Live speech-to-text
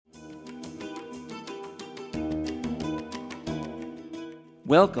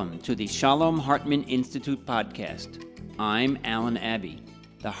Welcome to the Shalom Hartman Institute podcast. I'm Alan Abbey.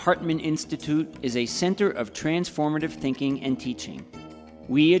 The Hartman Institute is a center of transformative thinking and teaching.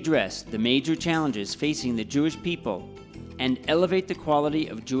 We address the major challenges facing the Jewish people and elevate the quality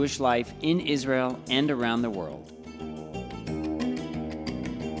of Jewish life in Israel and around the world.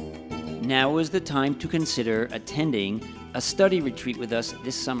 Now is the time to consider attending a study retreat with us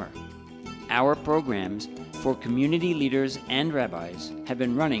this summer. Our programs for community leaders and rabbis have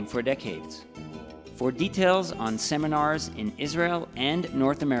been running for decades. For details on seminars in Israel and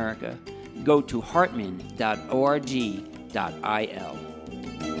North America, go to hartman.org.il.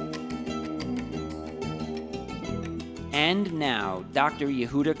 And now, Dr.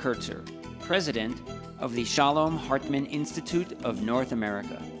 Yehuda Kurtzer, President of the Shalom Hartman Institute of North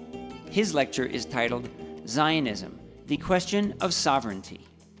America. His lecture is titled Zionism, the Question of Sovereignty.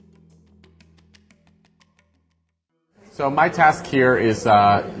 So my task here is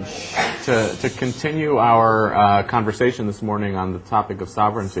to continue our conversation this morning on the topic of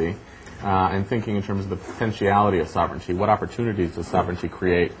sovereignty and thinking in terms of the potentiality of sovereignty. What opportunities does sovereignty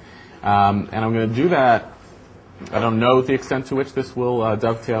create? And I'm going to do that. I don't know the extent to which this will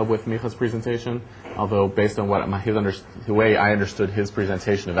dovetail with Micha's presentation, although based on the way I understood his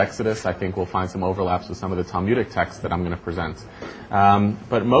presentation of Exodus, I think we'll find some overlaps with some of the Talmudic texts that I'm going to present.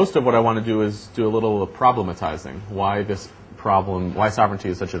 But most of what I want to do is do a little problematizing. Why sovereignty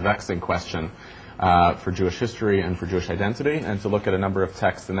is such a vexing question for Jewish history and for Jewish identity, and to look at a number of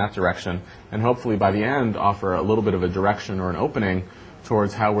texts in that direction, and hopefully by the end offer a little bit of a direction or an opening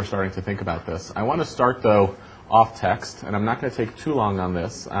towards how we're starting to think about this. I want to start, though, off text, and I'm not going to take too long on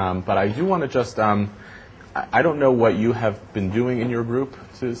this, but I do want to just, I don't know what you have been doing in your group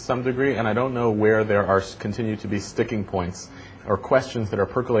to some degree, and I don't know where there continue to be sticking points or questions that are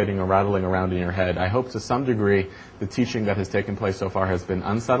percolating or rattling around in your head. I hope to some degree the teaching that has taken place so far has been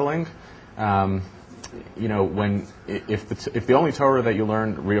unsettling. If the only Torah that you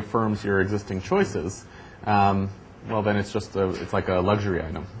learn reaffirms your existing choices, well, then it's like a luxury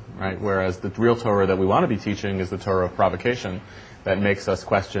item. Right? Whereas the real Torah that we want to be teaching is the Torah of provocation that makes us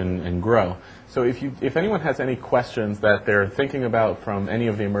question and grow. So if anyone has any questions that they're thinking about from any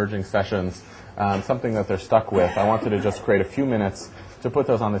of the emerging sessions, something that they're stuck with, I wanted to just create a few minutes to put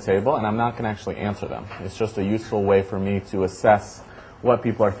those on the table, and I'm not going to actually answer them. It's just a useful way for me to assess what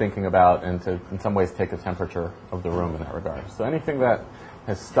people are thinking about and to, in some ways, take a temperature of the room in that regard. So anything that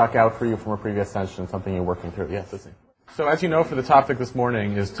has stuck out for you from a previous session, something you're working through. Yes, Sissy. So as you know, for the topic this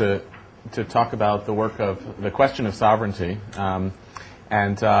morning is to talk about the work of the question of sovereignty, and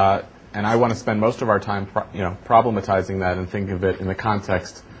I want to spend most of our time, problematizing that and think of it in the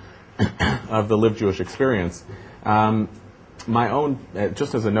context of the lived Jewish experience. My own,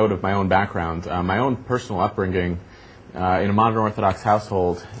 just as a note of my own background, my own personal upbringing in a modern Orthodox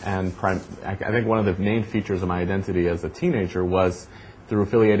household, and I think one of the main features of my identity as a teenager was through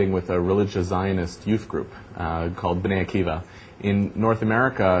affiliating with a religious Zionist youth group called Bnei Akiva. In North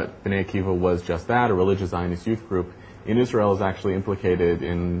America, Bnei Akiva was just that, a religious Zionist youth group. In Israel, is actually implicated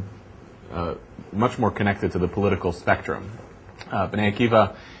in much more connected to the political spectrum. Bnei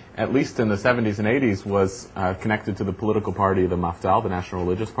Akiva, at least in the 70s and 80s, was connected to the political party, the Mafdal, the National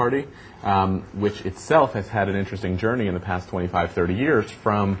Religious Party, which itself has had an interesting journey in the past 25, 30 years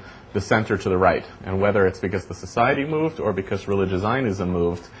from the center to the right. And whether it's because the society moved or because religious Zionism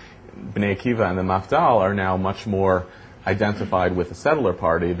moved, Bnei Akiva and the Mafdal are now much more identified with the settler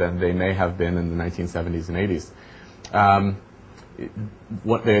party than they may have been in the 1970s and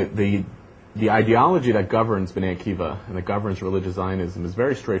 80s. The ideology that governs Bnei Akiva and that governs religious Zionism is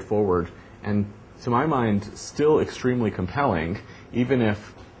very straightforward and, to my mind, still extremely compelling, even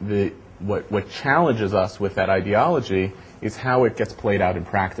if what challenges us with that ideology is how it gets played out in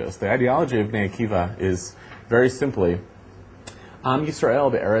practice. The ideology of Bnei Akiva is very simply Am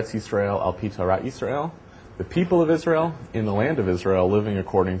Yisrael be'eretz Yisrael al pi Torah Yisrael, the people of Israel in the land of Israel living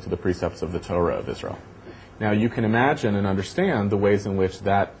according to the precepts of the Torah of Israel. Now you can imagine and understand the ways in which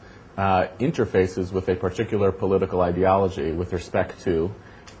that interfaces with a particular political ideology with respect to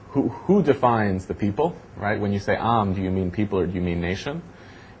who defines the people, right? When you say Am, do you mean people or do you mean nation?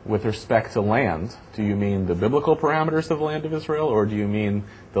 With respect to land, do you mean the biblical parameters of the land of Israel, or do you mean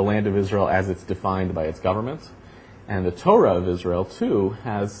the land of Israel as it's defined by its government? And the Torah of Israel, too,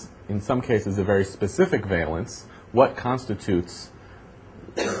 has, in some cases, a very specific valence. What constitutes,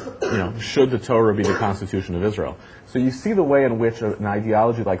 should the Torah be the constitution of Israel? So you see the way in which an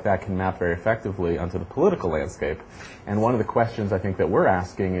ideology like that can map very effectively onto the political landscape. And one of the questions I think that we're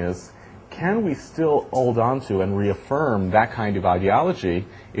asking is, can we still hold on to and reaffirm that kind of ideology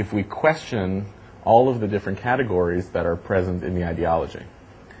if we question all of the different categories that are present in the ideology?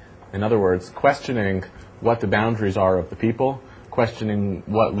 In other words, questioning what the boundaries are of the people, questioning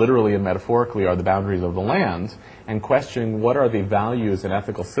what literally and metaphorically are the boundaries of the land, and questioning what are the values and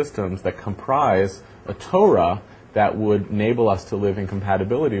ethical systems that comprise a Torah that would enable us to live in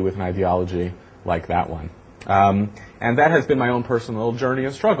compatibility with an ideology like that one. And that has been my own personal journey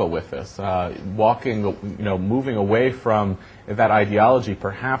and struggle with this, moving away from that ideology,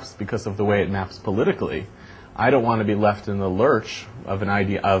 perhaps because of the way it maps politically. I don't want to be left in the lurch of an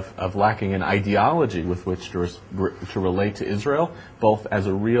idea of lacking an ideology with which to relate to Israel, both as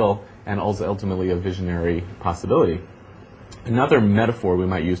a real and also ultimately a visionary possibility. Another metaphor we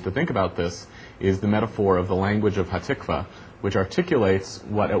might use to think about this is the metaphor of the language of Hatikva, which articulates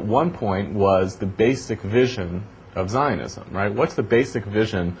what at one point was the basic vision of Zionism, right? What's the basic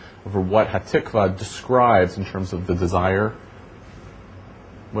vision of what Hatikva describes in terms of the desire?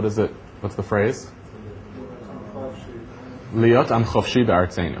 What is it? What's the phrase? Liot am chofshi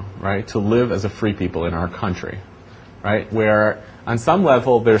be'artzenu, right? To live as a free people in our country, right? Where on some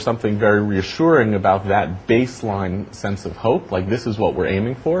level there's something very reassuring about that baseline sense of hope, like this is what we're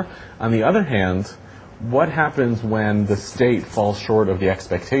aiming for. On the other hand, what happens when the state falls short of the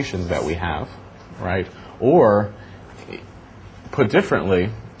expectations that we have, right? Or, put differently,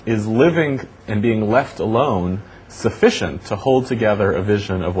 is living and being left alone sufficient to hold together a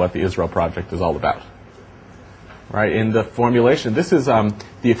vision of what the Israel Project is all about? Right? In the formulation, this is the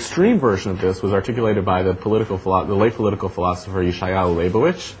extreme version of this was articulated by the late political philosopher Yeshayahu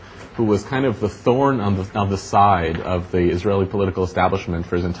Leibowitz, who was kind of the thorn on the side of the Israeli political establishment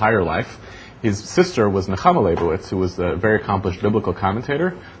for his entire life. His sister was Nechama Leibowitz, who was a very accomplished biblical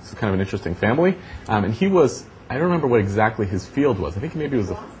commentator. This is kind of an interesting family. And he was, I don't remember what exactly his field was. I think maybe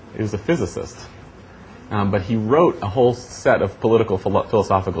he was a physicist. But he wrote a whole set of political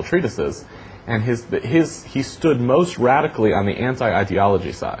philosophical treatises. And he stood most radically on the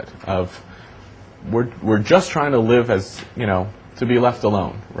anti-ideology side of we're just trying to live as, to be left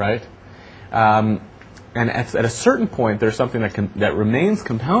alone, right? And at a certain point, there's something that remains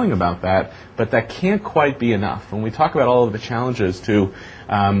compelling about that, but that can't quite be enough. When we talk about all of the challenges for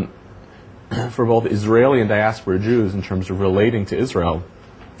both Israeli and diaspora Jews in terms of relating to Israel,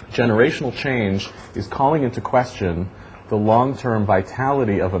 generational change is calling into question the long-term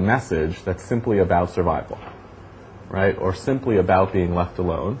vitality of a message that's simply about survival, right? Or simply about being left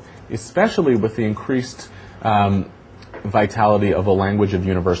alone, especially with the increased vitality of a language of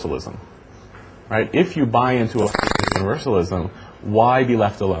universalism. Right? If you buy into a universalism, why be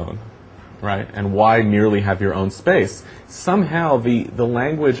left alone? Right? And why merely have your own space? Somehow the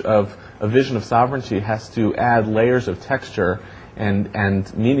language of a vision of sovereignty has to add layers of texture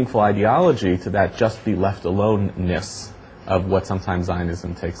and meaningful ideology to that just be left aloneness of what sometimes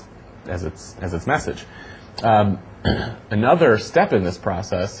Zionism takes as its message. Another step in this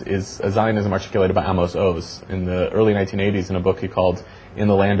process is a Zionism articulated by Amos Oz in the early 1980s in a book he called In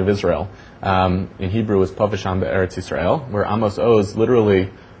the Land of Israel. In Hebrew is Povesham Be'eretz Yisrael, where Amos Oz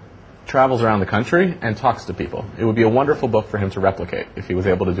literally travels around the country and talks to people. It would be a wonderful book for him to replicate if he was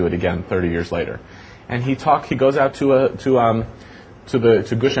able to do it again 30 years later. And he goes out to Gush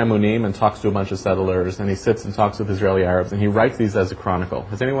Emunim and talks to a bunch of settlers, and he sits and talks with Israeli Arabs, and he writes these as a chronicle.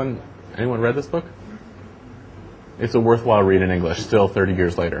 Has anyone read this book? It's a worthwhile read in English, still 30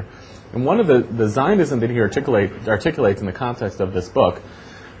 years later. And one of the Zionism that he articulates in the context of this book,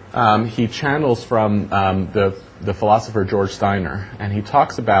 he channels from the philosopher George Steiner, and he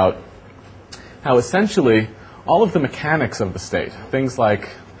talks about how essentially all of the mechanics of the state, things like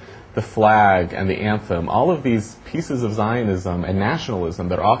the flag and the anthem, all of these pieces of Zionism and nationalism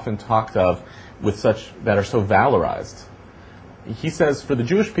that are often talked of that are so valorized. He says for the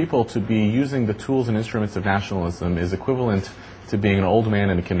Jewish people to be using the tools and instruments of nationalism is equivalent to being an old man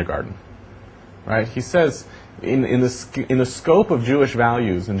in a kindergarten. Right? He says in the scope of Jewish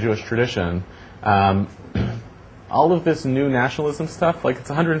values and Jewish tradition, all of this new nationalism stuff, like it's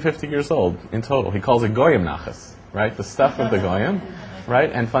 150 years old in total. He calls it Goyim Nachas, right? The stuff of the Goyim,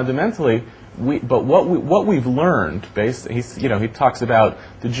 right? And fundamentally, what we've learned, he talks about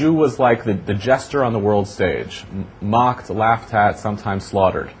the Jew was like the jester on the world stage, mocked, laughed at, sometimes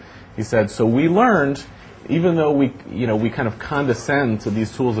slaughtered. He said, so we learned, even though we kind of condescend to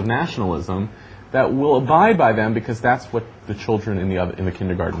these tools of nationalism, that we'll abide by them because that's what the children in the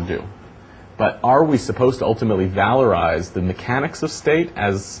kindergarten do. But are we supposed to ultimately valorize the mechanics of state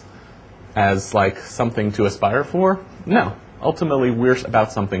as like something to aspire for? No. Ultimately, we're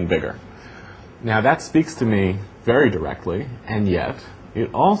about something bigger. Now, that speaks to me very directly, and yet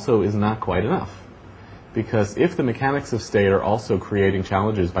it also is not quite enough. Because if the mechanics of state are also creating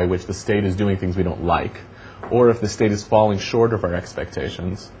challenges by which the state is doing things we don't like, or if the state is falling short of our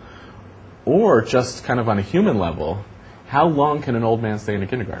expectations, Or just kind of on a human level, how long can an old man stay in a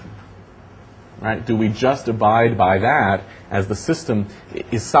kindergarten? Right? Do we just abide by that as the system?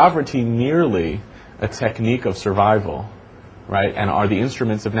 Is sovereignty merely a technique of survival, right? And are the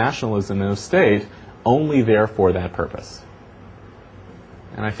instruments of nationalism in a state only there for that purpose?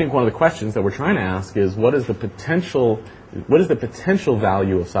 And I think one of the questions that we're trying to ask is, what is the potential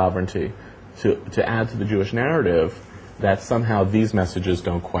value of sovereignty to add to the Jewish narrative that somehow these messages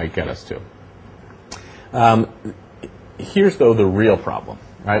don't quite get us to? Here's, though, the real problem,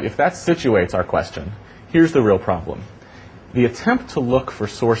 right? If that situates our question, here's the real problem. The attempt to look for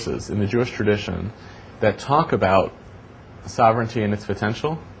sources in the Jewish tradition that talk about sovereignty and its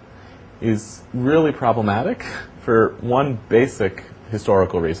potential is really problematic for one basic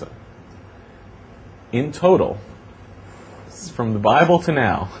historical reason. In total, from the Bible to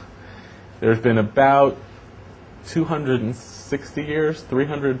now, there's been about 260 years,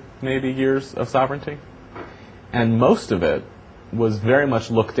 300 maybe years of sovereignty. And most of it was very much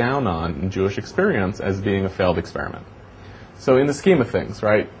looked down on in Jewish experience as being a failed experiment. So in the scheme of things,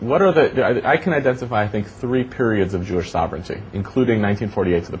 right, I can identify, I think, 3 periods of Jewish sovereignty, including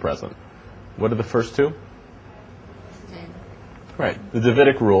 1948 to the present. What are the first 2? Right. The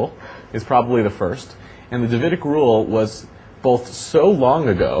Davidic rule is probably the first. And the Davidic rule was both so long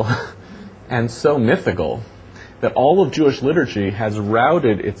ago and so mythical that all of Jewish liturgy has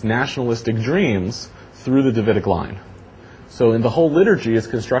routed its nationalistic dreams through the Davidic line. So the whole liturgy is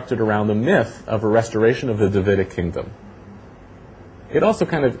constructed around the myth of a restoration of the Davidic kingdom. It also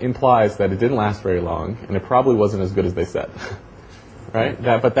kind of implies that it didn't last very long, and it probably wasn't as good as they said. Right?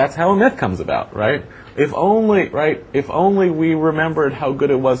 But that's how a myth comes about, right? If only we remembered how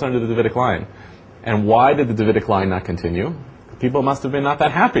good it was under the Davidic line. And why did the Davidic line not continue? People must have been not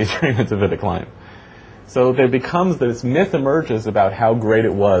that happy during the Davidic line. So there becomes this myth emerges about how great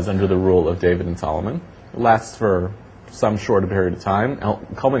it was under the rule of David and Solomon. It lasts for some short period of time,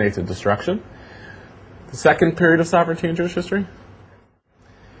 culminates in destruction. The second period of sovereignty in Jewish history?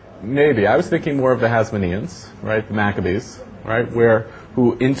 Maybe. I was thinking more of the Hasmoneans, right, the Maccabees, right,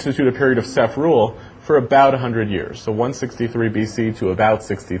 who institute a period of Seth rule for about 100 years. So 163 BC to about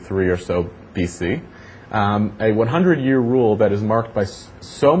 63 or so BC. A 100-year rule that is marked by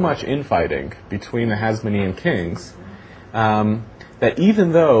so much infighting between the Hasmonean kings that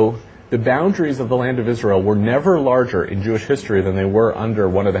even though the boundaries of the land of Israel were never larger in Jewish history than they were under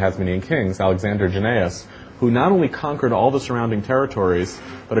one of the Hasmonean kings, Alexander Jannaeus, who not only conquered all the surrounding territories,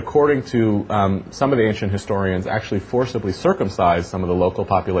 but according to some of the ancient historians, actually forcibly circumcised some of the local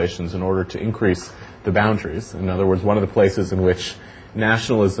populations in order to increase the boundaries. In other words, one of the places in which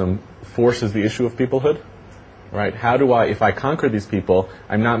nationalism forces the issue of peoplehood, right? How do if I conquer these people,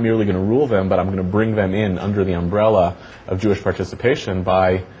 I'm not merely going to rule them, but I'm going to bring them in under the umbrella of Jewish participation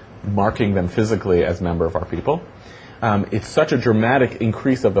by marking them physically as member of our people. It's such a dramatic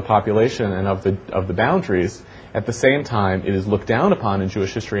increase of the population and of the boundaries. At the same time, it is looked down upon in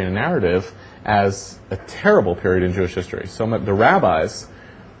Jewish history and narrative as a terrible period in Jewish history. The rabbis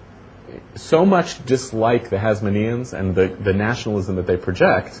so much dislike the Hasmoneans and the nationalism that they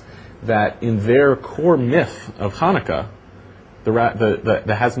project that in their core myth of Hanukkah, the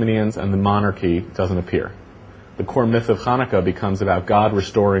Hasmoneans and the monarchy doesn't appear. The core myth of Hanukkah becomes about God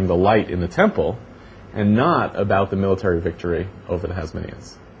restoring the light in the temple, and not about the military victory over the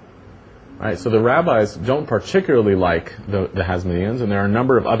Hasmoneans. Right? So the rabbis don't particularly like the Hasmoneans, and there are a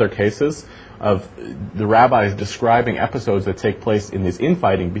number of other cases of the rabbis describing episodes that take place in this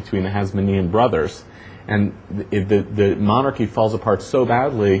infighting between the Hasmonean brothers. And the monarchy falls apart so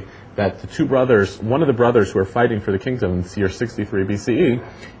badly that the two brothers, one of the brothers who are fighting for the kingdom in the year 63 BCE,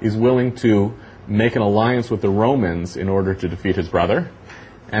 is willing to make an alliance with the Romans in order to defeat his brother.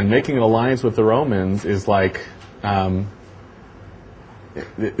 And making an alliance with the Romans is like, there's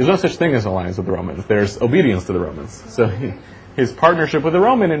no such thing as an alliance with the Romans. There's obedience to the Romans. So his partnership with the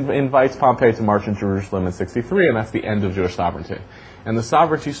Roman invites Pompey to march in Jerusalem in 63, and that's the end of Jewish sovereignty. And the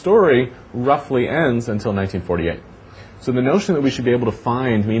sovereignty story roughly ends until 1948. So the notion that we should be able to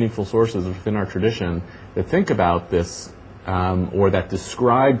find meaningful sources within our tradition that think about this, or that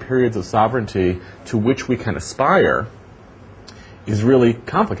describe periods of sovereignty to which we can aspire, is really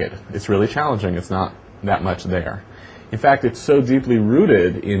complicated. It's really challenging. It's not that much there. In fact, it's so deeply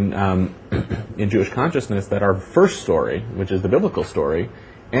rooted in Jewish consciousness that our first story, which is the biblical story,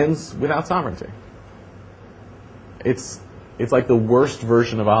 ends without sovereignty. It's like the worst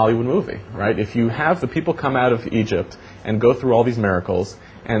version of a Hollywood movie, right? If you have the people come out of Egypt and go through all these miracles,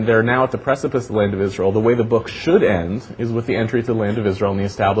 and they're now at the precipice of the land of Israel. The way the book should end is with the entry to the land of Israel and the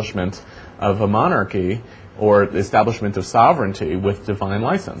establishment of a monarchy, or the establishment of sovereignty with divine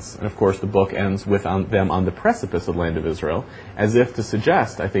license. And of course the book ends with them on the precipice of the land of Israel, as if to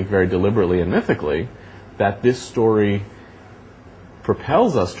suggest, I think very deliberately and mythically, that this story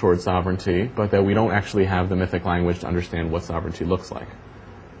propels us towards sovereignty, but that we don't actually have the mythic language to understand what sovereignty looks like.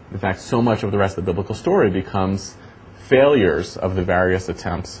 In fact, so much of the rest of the biblical story becomes failures of the various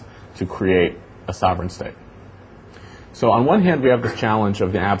attempts to create a sovereign state. So on one hand, we have this challenge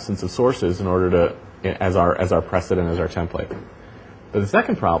of the absence of sources in order to, as our precedent, as our template. But the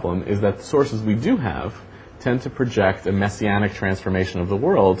second problem is that the sources we do have tend to project a messianic transformation of the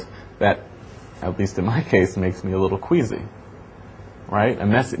world that, at least in my case, makes me a little queasy. Right?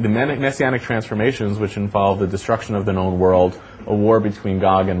 The messianic transformations, which involve the destruction of the known world, a war between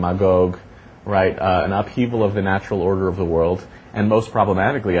Gog and Magog, right? An upheaval of the natural order of the world, and most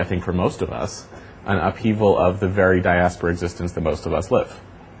problematically, I think for most of us, an upheaval of the very diaspora existence that most of us live.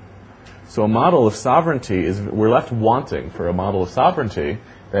 So a model of sovereignty we're left wanting for a model of sovereignty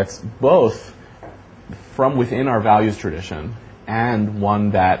that's both from within our values tradition and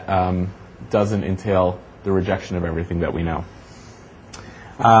one that doesn't entail the rejection of everything that we know.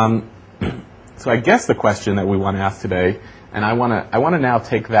 So I guess the question that we want to ask today, and I want to now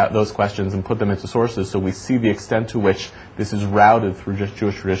take those questions and put them into sources so we see the extent to which this is routed through just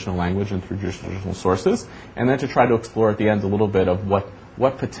Jewish traditional language and through Jewish traditional sources, and then to try to explore at the end a little bit of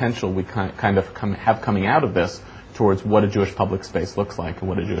what potential we have coming out of this towards what a Jewish public space looks like and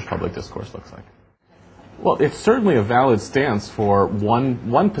what a Jewish public discourse looks like. Well, it's certainly a valid stance for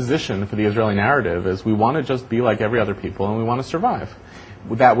one position for the Israeli narrative is we want to just be like every other people and we want to survive.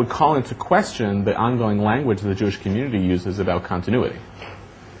 That would call into question the ongoing language the Jewish community uses about continuity.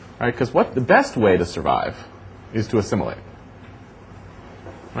 Right? Because the best way to survive is to assimilate.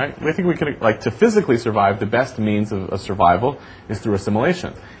 Right? I think we can, to physically survive, the best means of survival is through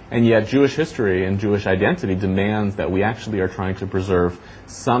assimilation. And yet Jewish history and Jewish identity demands that we actually are trying to preserve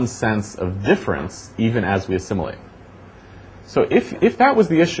some sense of difference even as we assimilate. So if that was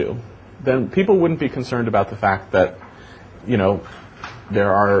the issue, then people wouldn't be concerned about the fact that,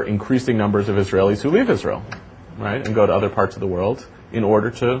 there are increasing numbers of Israelis who leave Israel, right, and go to other parts of the world in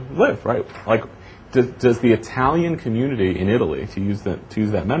order to live, right? Does the Italian community in Italy, to use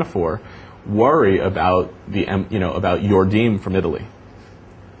that metaphor, worry about about Yordim from Italy,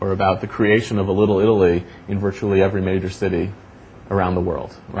 or about the creation of a little Italy in virtually every major city around the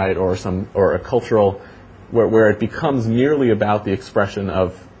world, right? Or a cultural where it becomes merely about the expression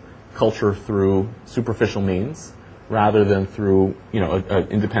of culture through superficial means, rather than through an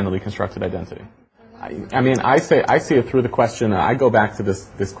independently constructed identity. I see it through the question. I go back to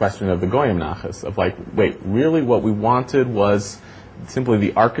this question of the Goyim Nachas of wait, really what we wanted was simply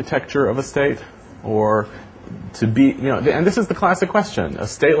the architecture of a state, or to be, and this is the classic question: a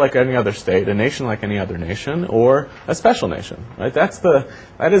state like any other state, a nation like any other nation, or a special nation, right?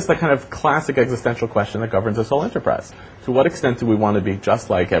 That is the kind of classic existential question that governs this whole enterprise. To what extent do we want to be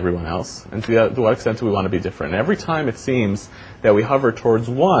just like everyone else, and to what extent do we want to be different? And every time it seems that we hover towards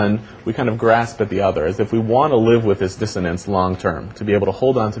one, we kind of grasp at the other, as if we want to live with this dissonance long term, to be able to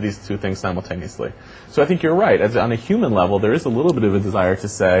hold on to these two things simultaneously. So I think you're right. As on a human level, there is a little bit of a desire to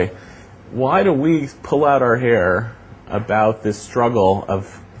say, why do we pull out our hair about this struggle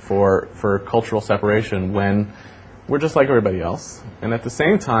for cultural separation when we're just like everybody else? And at the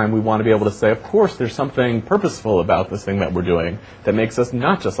same time, we want to be able to say, of course, there's something purposeful about this thing that we're doing that makes us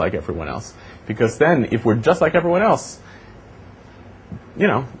not just like everyone else. Because then, if we're just like everyone else,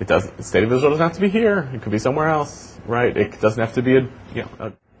 the state of Israel doesn't have to be here. It could be somewhere else, right? It doesn't have to be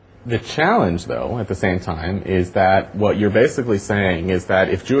The challenge, though, at the same time, is that what you're basically saying is that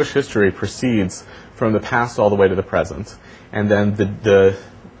if Jewish history proceeds from the past all the way to the present, and then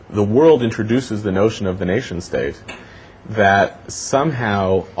the world introduces the notion of the nation state, that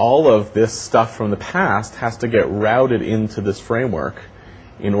somehow all of this stuff from the past has to get routed into this framework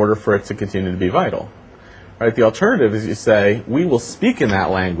in order for it to continue to be vital. Right? The alternative is you say, we will speak in that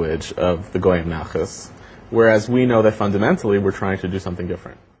language of the Goyim Nachas, whereas we know that fundamentally we're trying to do something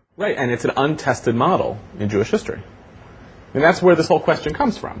different. Right, and it's an untested model in Jewish history. And that's where this whole question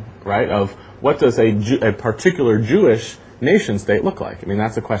comes from, right, of what does a particular Jewish nation state look like?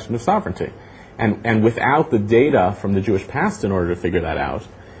 That's a question of sovereignty. And without the data from the Jewish past in order to figure that out,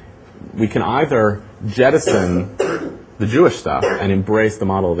 we can either jettison the Jewish stuff and embrace the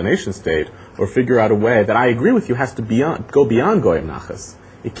model of the nation state, or figure out a way that I agree with you has to go beyond Goyim Nachas.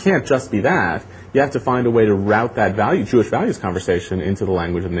 It can't just be that. You have to find a way to route that Jewish values conversation into the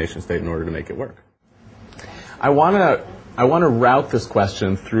language of the nation state in order to make it work. I want to I want to route this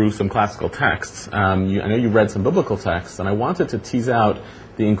question through some classical texts. I know you read some biblical texts, and I wanted to tease out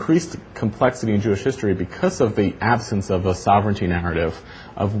the increased complexity in Jewish history because of the absence of a sovereignty narrative,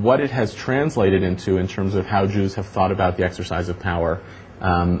 of what it has translated into in terms of how Jews have thought about the exercise of power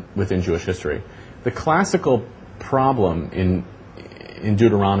within Jewish history. The classical problem in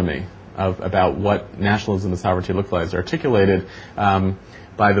Deuteronomy about what nationalism and sovereignty look like is articulated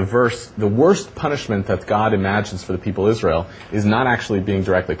by the verse, the worst punishment that God imagines for the people of Israel is not actually being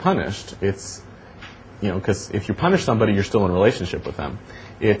directly punished. It's, because if you punish somebody, you're still in a relationship with them.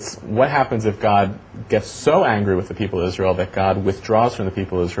 It's what happens if God gets so angry with the people of Israel that God withdraws from the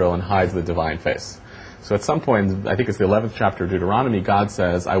people of Israel and hides the divine face. So at some point, I think it's the 11th chapter of Deuteronomy, God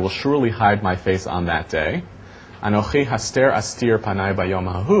says, I will surely hide my face on that day. Anochi haster astir panai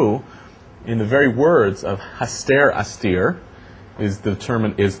bayom hahu. In the very words of haster astir, is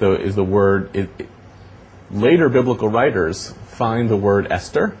the word. Later biblical writers find the word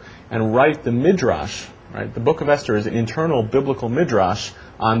Esther and write the midrash. Right, the book of Esther is an internal biblical midrash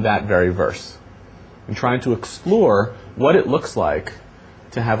on that very verse, and trying to explore what it looks like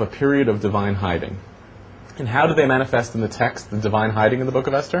to have a period of divine hiding. And how do they manifest in the text the divine hiding in the book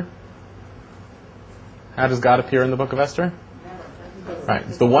of Esther? How does God appear in the book of Esther? Right,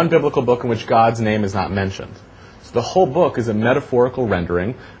 it's the one biblical book in which God's name is not mentioned. The whole book is a metaphorical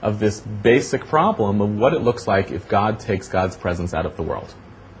rendering of this basic problem of what it looks like if God takes God's presence out of the world.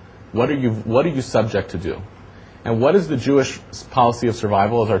 What are you subject to do? And what is the Jewish policy of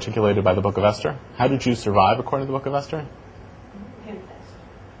survival as articulated by the book of Esther? How do Jews survive according to the book of Esther? Pimp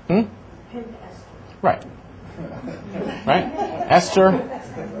Esther. Pimp Esther. Right. Right?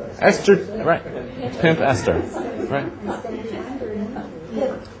 Esther, right. Pimp Esther. Right.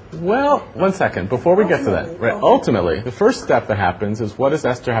 Well, one second, before we get to that. Right, ultimately, the first step that happens is, what does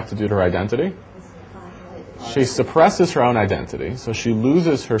Esther have to do to her identity? She suppresses her own identity, so she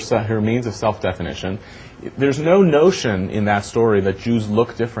loses her means of self-definition. There's no notion in that story that Jews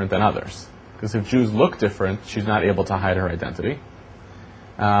look different than others, because if Jews look different, she's not able to hide her identity.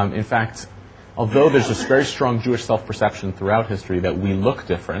 In fact, although there's this very strong Jewish self-perception throughout history that we look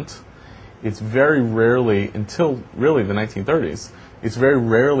different, it's very rarely, until really the 1930s, it's very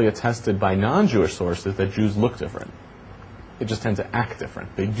rarely attested by non-Jewish sources that Jews look different. They just tend to act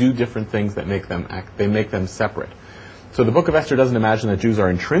different. They do different things that make them act. They make them separate. So the book of Esther doesn't imagine that Jews are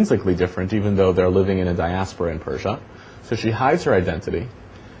intrinsically different, even though they're living in a diaspora in Persia. So she hides her identity.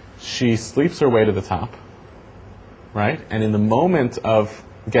 She sleeps her way to the top, right? And in the moment of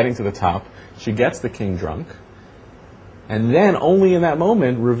getting to the top, she gets the king drunk, and then only in that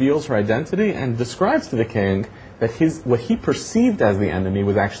moment reveals her identity and describes to the king that what he perceived as the enemy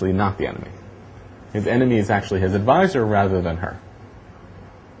was actually not the enemy. His enemy is actually his advisor rather than her.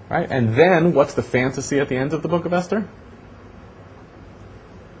 Right? And then, what's the fantasy at the end of the book of Esther?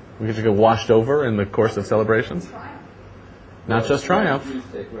 We could just get washed over in the course of celebrations? Not just triumph.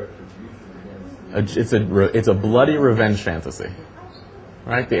 It's a bloody revenge fantasy.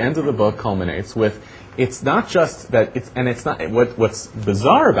 Right? The end of the book culminates with, it's not just that, what's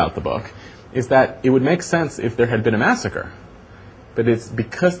bizarre about the book is that it would make sense if there had been a massacre. But it's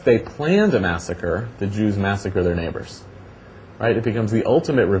because they planned a massacre, the Jews massacre their neighbors. Right? It becomes the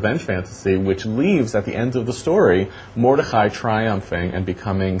ultimate revenge fantasy, which leaves at the end of the story Mordechai triumphing and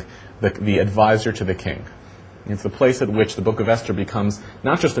becoming the advisor to the king. It's the place at which the book of Esther becomes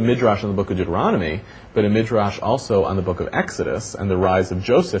not just a midrash on the book of Deuteronomy, but a midrash also on the book of Exodus and the rise of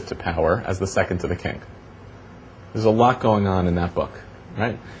Joseph to power as the second to the king. There's a lot going on in that book.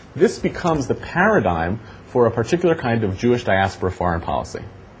 Right? This becomes the paradigm for a particular kind of Jewish diaspora foreign policy,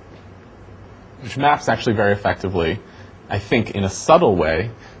 which maps actually very effectively, I think, in a subtle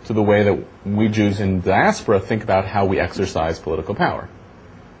way, to the way that we Jews in diaspora think about how we exercise political power.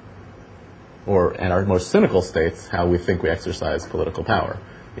 Or, in our most cynical states, how we think we exercise political power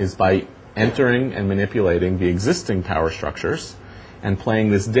is by entering and manipulating the existing power structures and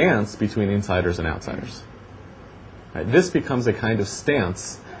playing this dance between insiders and outsiders. Right? This becomes a kind of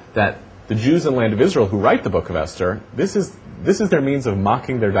stance that the Jews in the land of Israel who write the book of Esther, this is their means of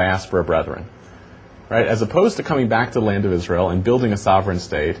mocking their diaspora brethren. Right? As opposed to coming back to the land of Israel and building a sovereign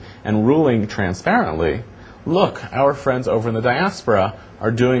state and ruling transparently, look, our friends over in the diaspora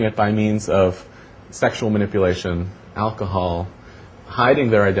are doing it by means of sexual manipulation, alcohol, hiding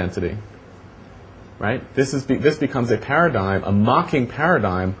their identity. Right? This becomes a paradigm, a mocking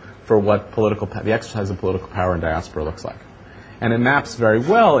paradigm for what the exercise of political power in diaspora looks like. And it maps very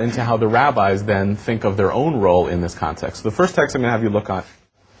well into how the rabbis then think of their own role in this context. So the first text I'm going to have you look on,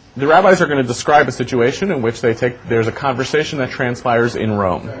 the rabbis are going to describe a situation in which there's a conversation that transpires in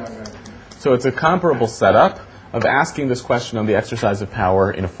Rome. So it's a comparable setup of asking this question of the exercise of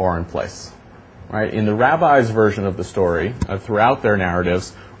power in a foreign place. Right? In the rabbis' version of the story, throughout their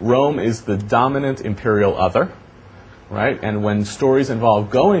narratives, Rome is the dominant imperial other. Right? And when stories involve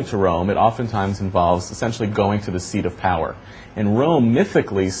going to Rome, it oftentimes involves essentially going to the seat of power. And Rome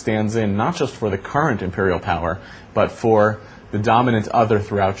mythically stands in not just for the current imperial power, but for the dominant other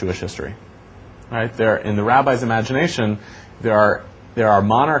throughout Jewish history. Right? In the rabbi's imagination, there are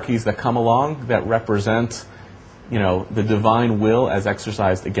monarchies that come along that represent, the divine will as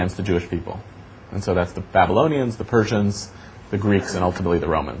exercised against the Jewish people. And so that's the Babylonians, the Persians, the Greeks, and ultimately the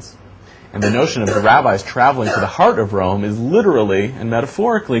Romans. And the notion of the rabbis traveling to the heart of Rome is literally and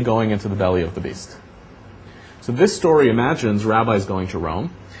metaphorically going into the belly of the beast. So this story imagines rabbis going to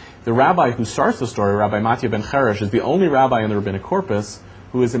Rome. The rabbi who starts the story, Rabbi Matya ben Cheresh, is the only rabbi in the rabbinic corpus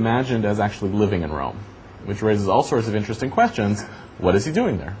who is imagined as actually living in Rome, which raises all sorts of interesting questions. What is he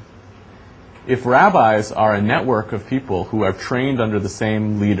doing there? If rabbis are a network of people who are trained under the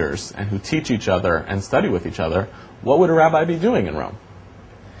same leaders and who teach each other and study with each other, what would a rabbi be doing in Rome?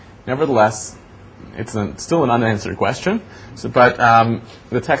 Nevertheless, it's still an unanswered question, but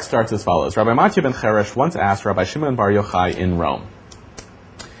the text starts as follows. Rabbi Matya ben Cheresh once asked Rabbi Shimon bar Yochai in Rome.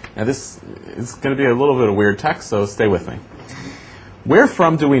 Now this is going to be a little bit of a weird text, so stay with me.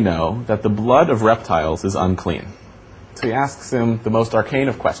 Wherefrom do we know that the blood of reptiles is unclean? So he asks him the most arcane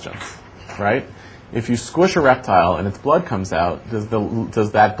of questions, right? If you squish a reptile and its blood comes out,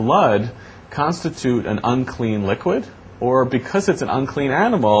 does that blood constitute an unclean liquid? Or because it's an unclean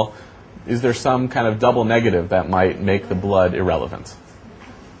animal, is there some kind of double negative that might make the blood irrelevant?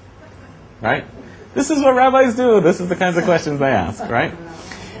 Right? This is what rabbis do. This is the kinds of questions they ask, right?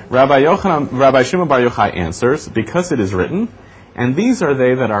 Rabbi Shimon bar Yochai answers, because it is written, and these are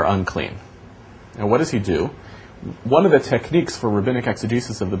they that are unclean. Now what does he do? One of the techniques for rabbinic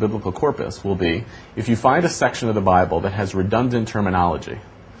exegesis of the biblical corpus will be, if you find a section of the Bible that has redundant terminology,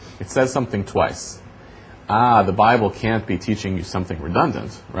 it says something twice. The Bible can't be teaching you something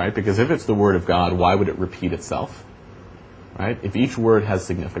redundant, right? Because if it's the Word of God, why would it repeat itself? Right? If each word has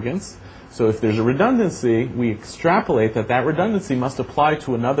significance. So if there's a redundancy, we extrapolate that redundancy must apply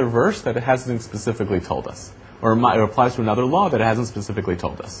to another verse that it hasn't specifically told us. Or it applies to another law that it hasn't specifically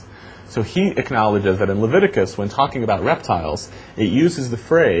told us. So he acknowledges that in Leviticus, when talking about reptiles, it uses the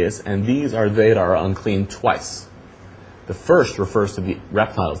phrase, and these are they that are unclean, twice. The first refers to the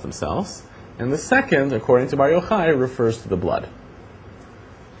reptiles themselves, and the second, according to Bar Yochai, refers to the blood.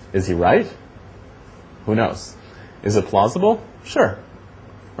 Is he right? Who knows? Is it plausible? Sure.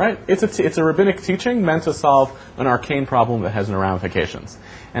 Right? It's a rabbinic teaching meant to solve an arcane problem that has no ramifications.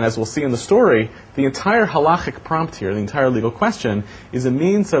 And as we'll see in the story, the entire halachic prompt here, the entire legal question, is a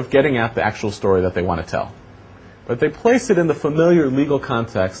means of getting at the actual story that they want to tell. But they place it in the familiar legal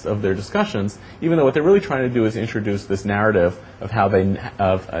context of their discussions, even though what they're really trying to do is introduce this narrative of how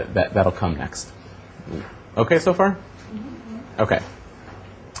that'll come next. Okay so far? Okay.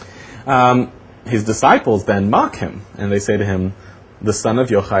 His disciples then mock him, and they say to him, the son of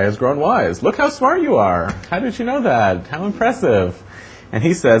Yochai has grown wise. Look how smart you are. How did you know that? How impressive. And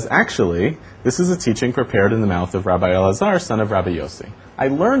he says, actually, this is a teaching prepared in the mouth of Rabbi Elazar, son of Rabbi Yossi. I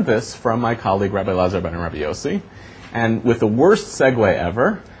learned this from my colleague Rabbi Elazar ben Rabbi Yossi, and with the worst segue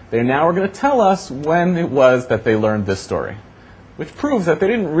ever, they now are going to tell us when it was that they learned this story, which proves that they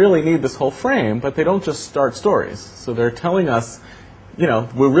didn't really need this whole frame, but they don't just start stories. So they're telling us,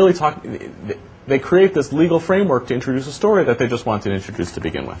 we're really talking... They create this legal framework to introduce a story that they just wanted to introduce to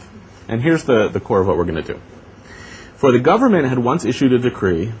begin with. And here's the core of what we're going to do. For the government had once issued a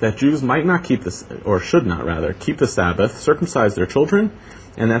decree that Jews might not keep this, or should not rather, keep the Sabbath, circumcise their children,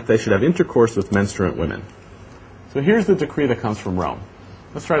 and that they should have intercourse with menstruant women. So here's the decree that comes from Rome.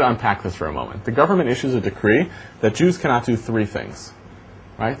 Let's try to unpack this for a moment. The government issues a decree that Jews cannot do three things.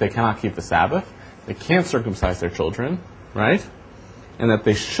 Right? They cannot keep the Sabbath, they can't circumcise their children, right? And that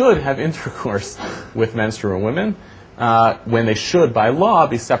they should have intercourse with menstruant women when they should, by law,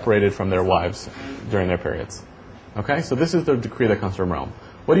 be separated from their wives during their periods. Okay, so this is the decree that comes from Rome.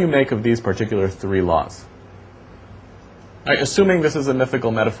 What do you make of these particular three laws? Right, assuming this is a mythical,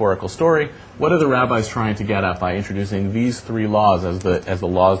 metaphorical story, what are the rabbis trying to get at by introducing these three laws as the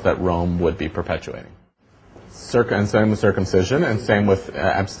laws that Rome would be perpetuating? And same with circumcision, and same with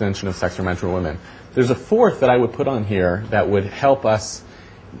abstention of sex from menstruant women. There's a fourth that I would put on here that would help us.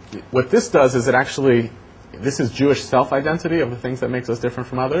 What this does is this is Jewish self-identity of the things that makes us different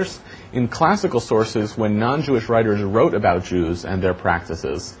from others. In classical sources, when non-Jewish writers wrote about Jews and their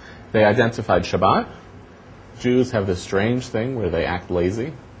practices, they identified Shabbat. Jews have this strange thing where they act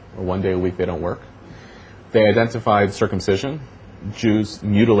lazy, or one day a week they don't work. They identified circumcision. Jews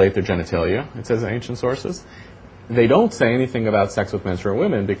mutilate their genitalia, it says in ancient sources. They don't say anything about sex with menstruant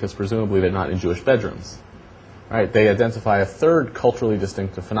women because presumably they're not in Jewish bedrooms. Right? They identify a third culturally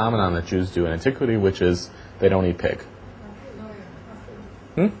distinctive phenomenon that Jews do in antiquity, which is they don't eat pig.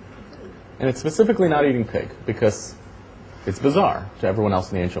 And it's specifically not eating pig because it's bizarre to everyone else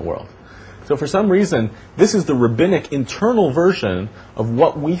in the ancient world. So for some reason, this is the rabbinic internal version of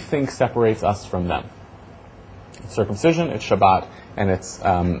what we think separates us from them. It's circumcision, it's Shabbat, and it's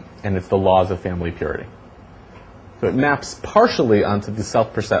the laws of family purity. So it maps partially onto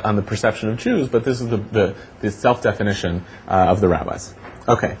the on the perception of Jews, but this is the self-definition of the rabbis.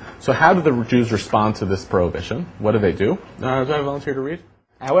 Okay, so how do the Jews respond to this prohibition? What do they do? Do I volunteer to read?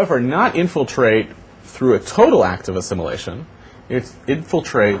 However, not infiltrate through a total act of assimilation. It's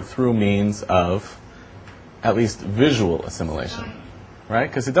infiltrate through means of at least visual assimilation, right?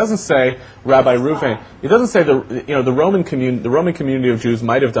 Because it doesn't say Rabbi Reuven. It doesn't say the Roman community of Jews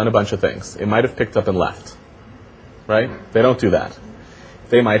might have done a bunch of things. It might have picked up and left, right? They don't do that.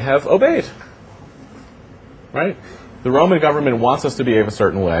 They might have obeyed, right? The Roman government wants us to behave a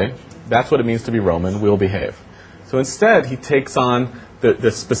certain way. That's what it means to be Roman. We'll behave. So instead, he takes on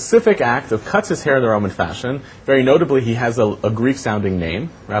the specific act of cuts his hair in the Roman fashion. Very notably, he has a Greek-sounding name,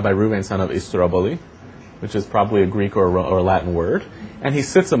 Rabbi Reuven, son of Istroboli, which is probably a Greek or a Latin word. And he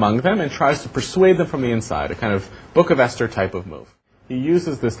sits among them and tries to persuade them from the inside, a kind of Book of Esther type of move. He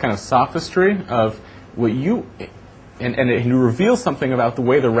uses this kind of sophistry of what you... And he reveals something about the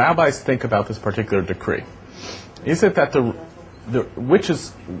way the rabbis think about this particular decree. Is it that which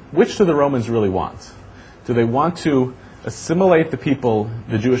do the Romans really want? Do they want to assimilate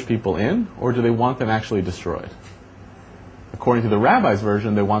the Jewish people in, or do they want them actually destroyed? According to the rabbis'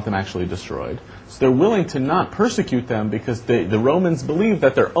 version, they want them actually destroyed. So they're willing to not persecute them because the Romans believe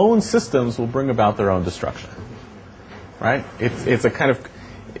that their own systems will bring about their own destruction. Right? It's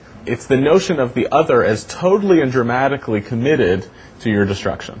the notion of the other as totally and dramatically committed to your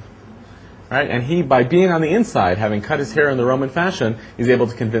destruction. Right? And he, by being on the inside, having cut his hair in the Roman fashion, is able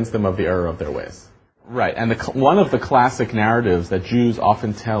to convince them of the error of their ways. Right, and one of the classic narratives that Jews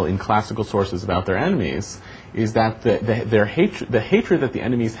often tell in classical sources about their enemies is that the hatred that the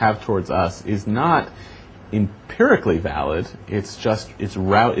enemies have towards us is not empirically valid. It's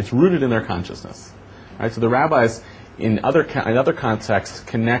rooted in their consciousness. Right, so the rabbis in other contexts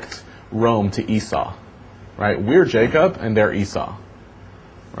connect Rome to Esau. Right, we're Jacob and they're Esau.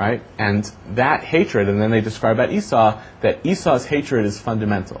 Right, and that hatred, and then they describe that Esau's hatred is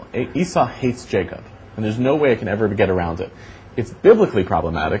fundamental. Esau hates Jacob. And there's no way it can ever get around it. It's biblically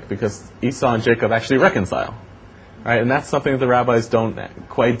problematic because Esau and Jacob actually reconcile. Right? And that's something that the rabbis don't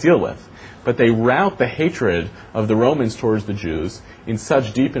quite deal with. But they route the hatred of the Romans towards the Jews in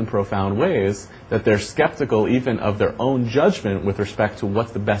such deep and profound ways that they're skeptical even of their own judgment with respect to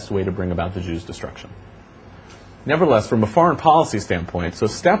what's the best way to bring about the Jews' destruction. Nevertheless, from a foreign policy standpoint, so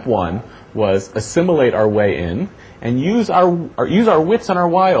step one was assimilate our way in and use our wits and our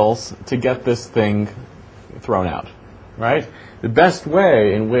wiles to get this thing thrown out, right? The best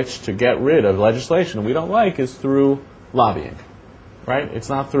way in which to get rid of legislation we don't like is through lobbying, right? It's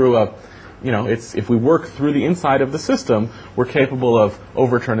not through if we work through the inside of the system, we're capable of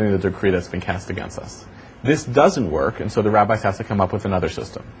overturning the decree that's been cast against us. This doesn't work, and so the rabbis have to come up with another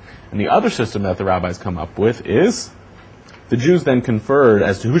system. And the other system that the rabbis come up with is the Jews then conferred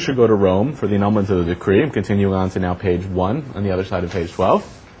as to who should go to Rome for the annulment of the decree. I'm continuing on to now page 1 on the other side of page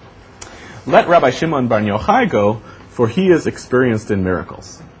 12. Let Rabbi Shimon bar Yochai go, for he is experienced in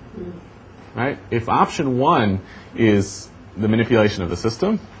miracles. Right? If option 1 is the manipulation of the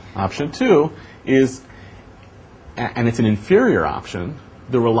system, option 2 is, and it's an inferior option,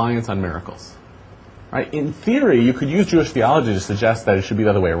 the reliance on miracles. Right? In theory, you could use Jewish theology to suggest that it should be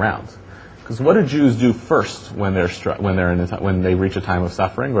the other way around. Because what do Jews do first when they reach a time of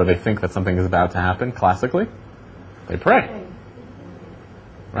suffering or they think that something is about to happen? Classically, they pray.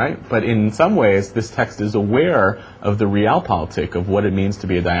 Right? But in some ways, this text is aware of the realpolitik of what it means to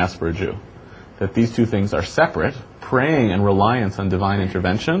be a diaspora Jew. That these two things are separate. Praying and reliance on divine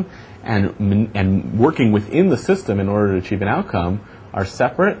intervention and working within the system in order to achieve an outcome are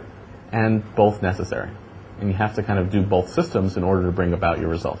separate and both necessary. And you have to kind of do both systems in order to bring about your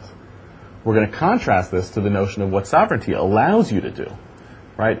result. We're going to contrast this to the notion of what sovereignty allows you to do.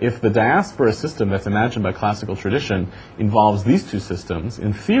 Right? If the diaspora system that's imagined by classical tradition involves these two systems,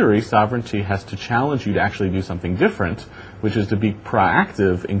 in theory, sovereignty has to challenge you to actually do something different, which is to be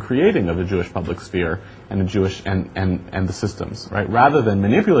proactive in creating of the Jewish public sphere and the Jewish and the systems. Right? Rather than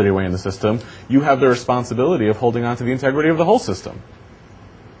manipulating your way in the system, you have the responsibility of holding on to the integrity of the whole system,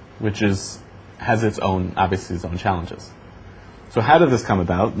 which has its own challenges. So how did this come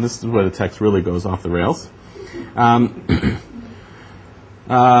about? And this is where the text really goes off the rails.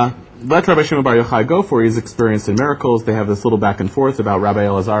 Let Rabbi Shimon Bar Yochai go, for he is experienced in miracles. They have this little back and forth about Rabbi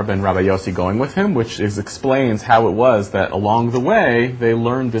Elazar ben Rabbi Yossi going with him, which explains how it was that along the way they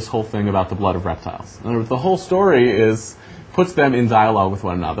learned this whole thing about the blood of reptiles. In other words, the whole story puts them in dialogue with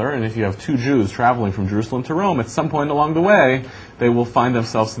one another, and if you have two Jews traveling from Jerusalem to Rome, at some point along the way, they will find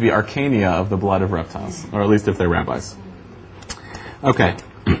themselves to be arcania of the blood of reptiles, or at least if they're rabbis. Okay.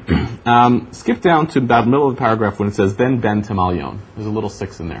 Skip down to about the middle of the paragraph when it says, then Ben Tamalion. There's a little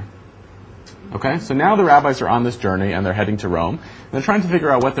 6 in there. Okay, so now the rabbis are on this journey and they're heading to Rome. And they're trying to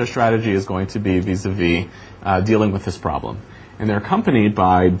figure out what their strategy is going to be vis-a-vis dealing with this problem. And they're accompanied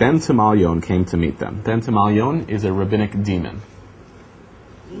by Ben Tamalion came to meet them. Ben Tamalion is a rabbinic demon.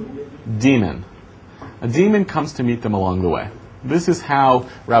 Demon. A demon comes to meet them along the way. This is how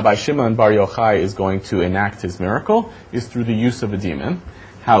Rabbi Shimon Bar Yochai is going to enact his miracle, is through the use of a demon.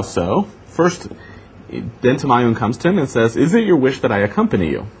 How so? First, Ben Tamalion comes to him and says, is it your wish that I accompany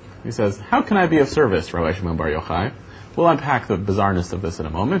you? He says, how can I be of service, Rabbi Shimon Bar Yochai? We'll unpack the bizarreness of this in a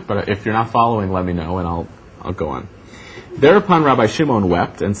moment, but if you're not following, let me know and I'll go on. Thereupon Rabbi Shimon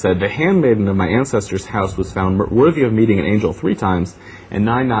wept and said, the handmaiden of my ancestor's house was found worthy of meeting an angel 3 times, and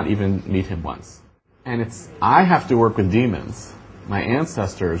I not even meet him once. And I have to work with demons. My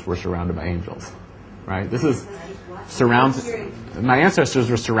ancestors were surrounded by angels, right? My ancestors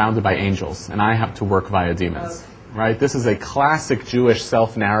were surrounded by angels, and I have to work via demons. Right? This is a classic Jewish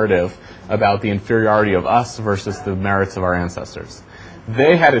self-narrative about the inferiority of us versus the merits of our ancestors.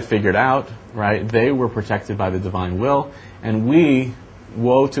 They had it figured out, right? They were protected by the divine will, and we,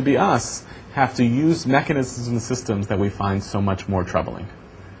 woe to be us, have to use mechanisms and systems that we find so much more troubling.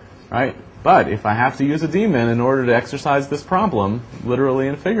 Right? But if I have to use a demon in order to exercise this problem, literally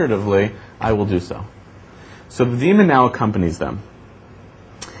and figuratively, I will do so. So the demon now accompanies them.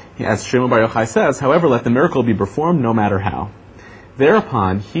 As Shimon Bar Yochai says, however, let the miracle be performed no matter how.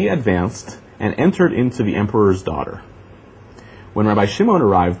 Thereupon he advanced and entered into the emperor's daughter. When Rabbi Shimon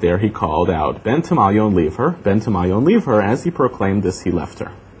arrived there, he called out, Ben Tamalion, leave her. Ben Tamalion, leave her. As he proclaimed this, he left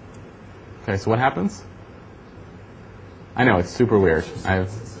her. Okay, so what happens? I know, it's super weird.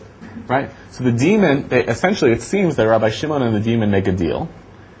 Right? So the demon, essentially it seems that Rabbi Shimon and the demon make a deal,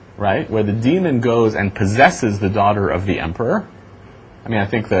 right? Where the demon goes and possesses the daughter of the emperor. I mean, I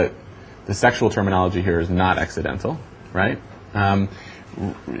think that the sexual terminology here is not accidental, right? The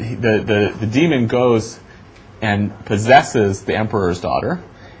demon goes and possesses the emperor's daughter,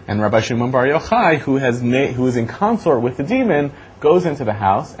 and Rabbi Shimon Bar Yochai, who is in consort with the demon, goes into the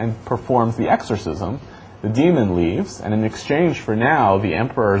house and performs the exorcism. The demon leaves, and in exchange for now the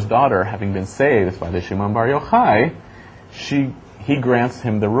emperor's daughter having been saved by the Shimon Bar Yochai, he grants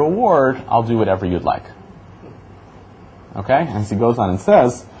him the reward, I'll do whatever you'd like. Okay? And he goes on and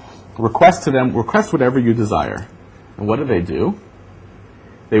says, request whatever you desire. And what do?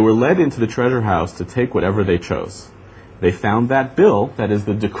 They were led into the treasure house to take whatever they chose. They found that bill, that is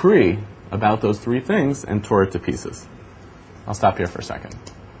the decree about those 3 things, and tore it to pieces. I'll stop here for a second.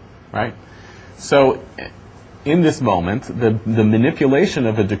 Right? So, in this moment, the manipulation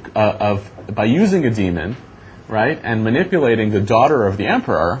by using a demon, right, and manipulating the daughter of the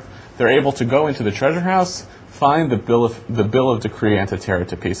emperor, they're able to go into the treasure house, find the bill of decree, and to tear it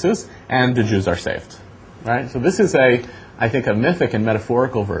to pieces, and the Jews are saved. Right? So this is I think a mythic and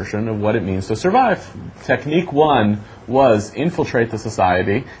metaphorical version of what it means to survive. Technique 1 was infiltrate the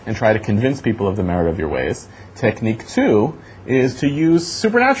society and try to convince people of the merit of your ways. Technique 2 is to use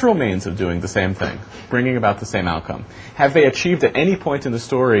supernatural means of doing the same thing, bringing about the same outcome. Have they achieved at any point in the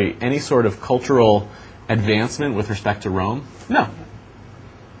story any sort of cultural advancement with respect to Rome? No.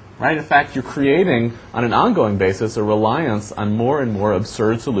 Right? In fact, you're creating, on an ongoing basis, a reliance on more and more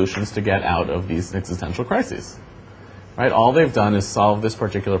absurd solutions to get out of these existential crises. Right? All they've done is solve this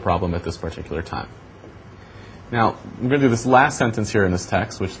particular problem at this particular time. Now, I'm going to do this last sentence here in this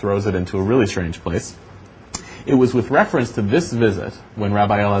text, which throws it into a really strange place. It was with reference to this visit, when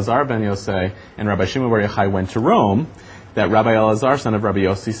Rabbi Elazar ben Yosei and Rabbi Shimon Bar Yochai went to Rome, that Rabbi Elazar, son of Rabbi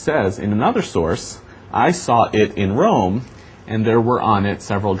Yossi, says in another source, I saw it in Rome, and there were on it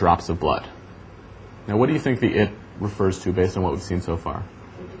several drops of blood. Now, what do you think the it refers to based on what we've seen so far?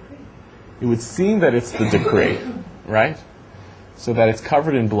 It would seem that it's the decree, right? So that it's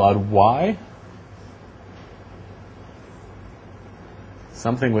covered in blood. Why?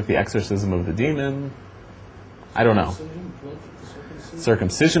 Something with the exorcism of the demon. I don't know.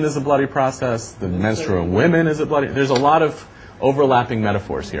 Circumcision is a bloody process. The menstrual women is a bloody... There's a lot of overlapping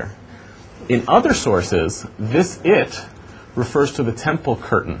metaphors here. In other sources, this it refers to the temple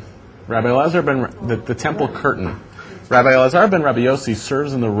curtain. Rabbi Elazar the temple curtain. Rabbi Elazar ben Rabbi Yossi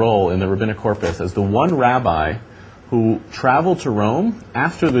serves in the role in the rabbinic corpus as the one rabbi who traveled to Rome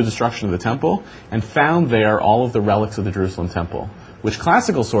after the destruction of the temple and found there all of the relics of the Jerusalem temple, which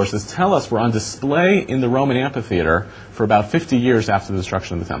classical sources tell us were on display in the Roman amphitheater for about 50 years after the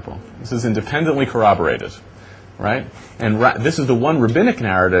destruction of the temple. This is independently corroborated, right? And this is the one rabbinic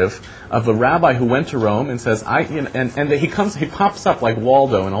narrative of the rabbi who went to Rome and says, he pops up like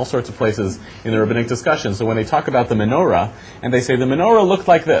Waldo in all sorts of places in the rabbinic discussion. So when they talk about the menorah, and they say the menorah looked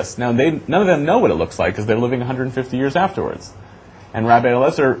like this. Now none of them know what it looks like because they're living 150 years afterwards. And Rabbi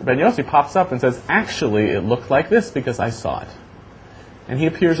Elazar ben Yossi pops up and says, actually it looked like this because I saw it. And he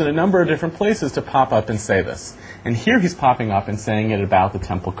appears in a number of different places to pop up and say this. And here he's popping up and saying it about the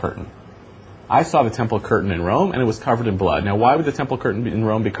temple curtain. I saw the temple curtain in Rome, and it was covered in blood. Now, why would the temple curtain in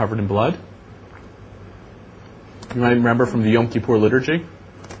Rome be covered in blood? You might remember from the Yom Kippur liturgy.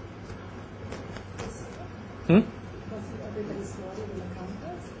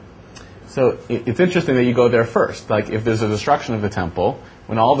 So it's interesting that you go there first. Like, if there's a destruction of the temple,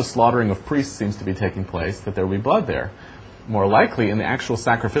 when all the slaughtering of priests seems to be taking place, that there will be blood there. More likely, in the actual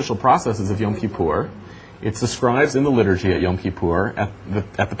sacrificial processes of Yom Kippur, it's described in the liturgy at Yom Kippur,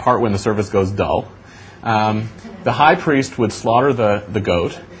 at the part when the service goes dull. The high priest would slaughter the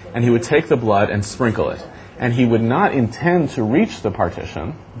goat, and he would take the blood and sprinkle it. And he would not intend to reach the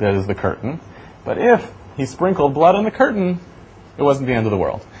partition, that is the curtain, but if he sprinkled blood on the curtain, it wasn't the end of the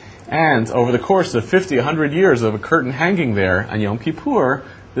world. And over the course of 50, 100 years of a curtain hanging there on Yom Kippur,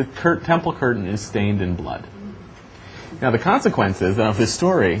 the temple curtain is stained in blood. Now, the consequences of this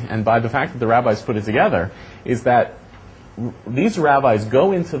story, and by the fact that the rabbis put it together, is that these rabbis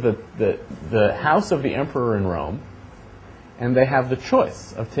go into the house of the emperor in Rome, and they have the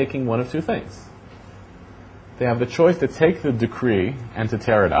choice of taking one of two things. They have the choice to take the decree and to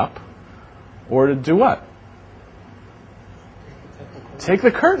tear it up, or to do what? Take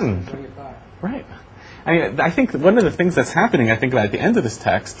the curtain. Right. I think one of the things that's happening, I think, at the end of this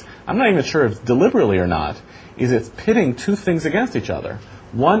text, I'm not even sure if it's deliberately or not, is it's pitting two things against each other.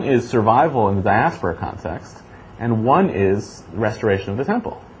 One is survival in the diaspora context, and one is restoration of the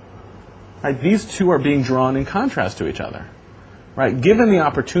temple. Right? These two are being drawn in contrast to each other. Right? Given the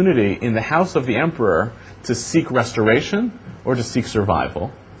opportunity in the house of the emperor to seek restoration or to seek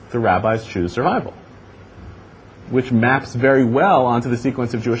survival, the rabbis choose survival, which maps very well onto the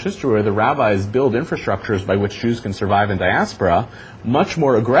sequence of Jewish history where the rabbis build infrastructures by which Jews can survive in diaspora much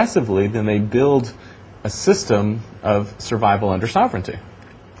more aggressively than they build a system of survival under sovereignty.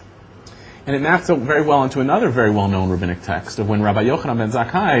 And it maps very well into another very well-known rabbinic text of when Rabbi Yochanan ben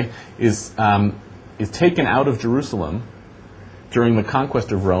Zakkai is taken out of Jerusalem during the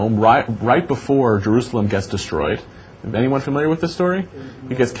conquest of Rome, right before Jerusalem gets destroyed. Is anyone familiar with this story?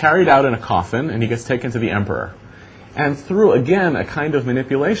 He gets carried out in a coffin, and he gets taken to the emperor. And through, again, a kind of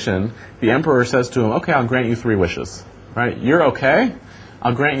manipulation, the emperor says to him, okay, I'll grant you 3 wishes. Right? You're okay?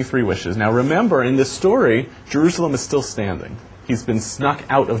 I'll grant you 3 wishes. Now remember, in this story, Jerusalem is still standing. He's been snuck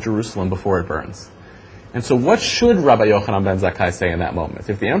out of Jerusalem before it burns. And so what should Rabbi Yochanan ben Zakkai say in that moment?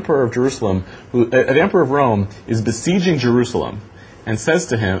 If the emperor of Jerusalem, the emperor of Rome, is besieging Jerusalem and says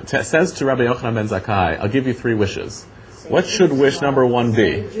to Rabbi Yochanan ben Zakkai, I'll give you 3 wishes. What should wish number 1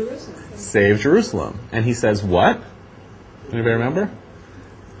 be? Save Jerusalem. And he says, what? Anybody remember?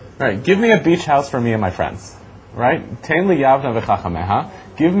 Right, give me a beach house for me and my friends. Right? Tein li yavna v'chachameha.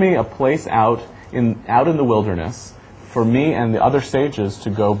 Give me a place out in the wilderness for me and the other sages to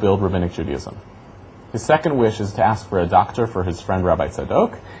go build rabbinic Judaism. His second wish is to ask for a doctor for his friend Rabbi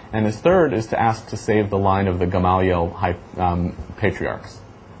Tzadok, and his third is to ask to save the line of the Gamaliel patriarchs.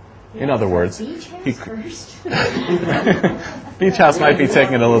 In other words, beach house might be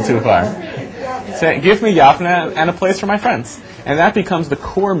taking it a little too far. Say, give me Yavna and a place for my friends. And that becomes the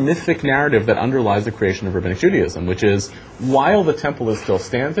core mythic narrative that underlies the creation of Rabbinic Judaism, which is, while the temple is still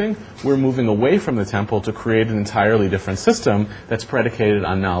standing, we're moving away from the temple to create an entirely different system that's predicated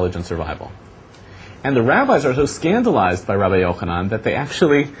on knowledge and survival. And the rabbis are so scandalized by Rabbi Yochanan that they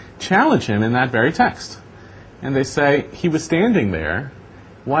actually challenge him in that very text. And they say, he was standing there,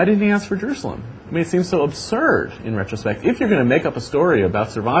 why didn't he ask for Jerusalem? I mean, it seems so absurd in retrospect. If you're going to make up a story about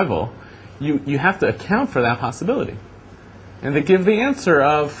survival, you have to account for that possibility. And they give the answer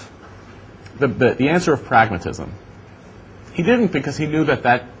of the answer of pragmatism. He didn't because he knew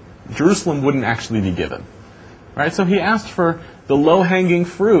that Jerusalem wouldn't actually be given. Right? So he asked for the low-hanging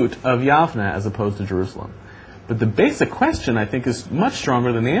fruit of Yavna as opposed to Jerusalem. But the basic question, I think, is much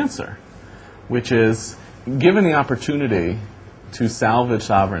stronger than the answer, which is, given the opportunity to salvage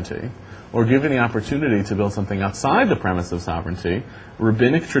sovereignty, or given the opportunity to build something outside the premise of sovereignty,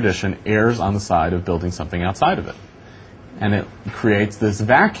 rabbinic tradition errs on the side of building something outside of it. And it creates this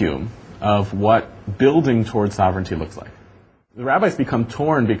vacuum of what building towards sovereignty looks like. The rabbis become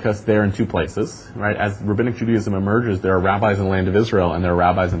torn because they're in two places, right? As Rabbinic Judaism emerges, there are rabbis in the land of Israel and there are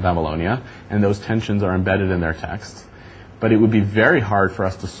rabbis in Babylonia, and those tensions are embedded in their text. But it would be very hard for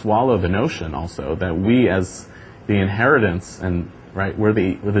us to swallow the notion also that we, as the inheritance and right, we're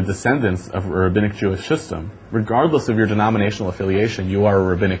the descendants of a rabbinic Jewish system, regardless of your denominational affiliation, you are a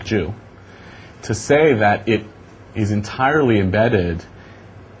rabbinic Jew. To say that it is entirely embedded,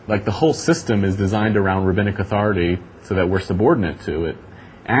 like the whole system is designed around rabbinic authority so that we're subordinate to it,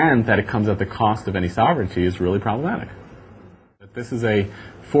 and that it comes at the cost of any sovereignty is really problematic. This is a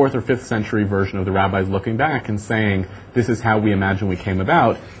 4th or 5th century version of the rabbis looking back and saying, this is how we imagine we came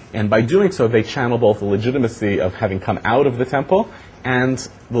about. And by doing so, they channel both the legitimacy of having come out of the temple and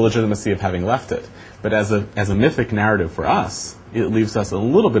the legitimacy of having left it. But as a mythic narrative for us, it leaves us a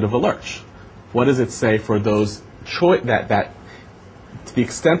little bit of a lurch. What does it say for those that to the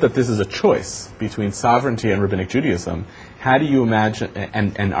extent that this is a choice between sovereignty and Rabbinic Judaism, how do you imagine,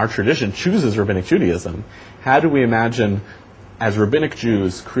 and our tradition chooses Rabbinic Judaism, how do we imagine as Rabbinic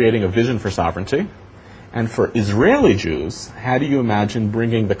Jews creating a vision for sovereignty? And for Israeli Jews, how do you imagine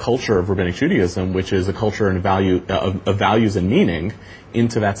bringing the culture of Rabbinic Judaism, which is a culture and value of values and meaning,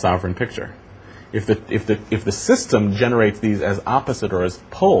 into that sovereign picture? If the system generates these as opposite or as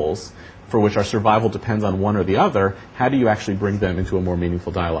poles, for which our survival depends on one or the other, how do you actually bring them into a more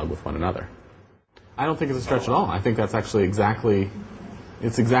meaningful dialogue with one another? I don't think it's a stretch at all. I think that's actually exactly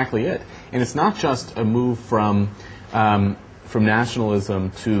it. And it's not just a move from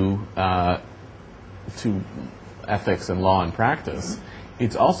nationalism to ethics and law and practice.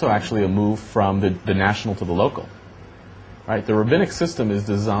 It's also actually a move from the national to the local. Right? The rabbinic system is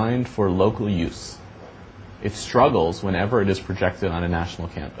designed for local use. It struggles whenever it is projected on a national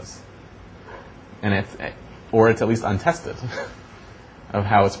campus. And it's at least untested of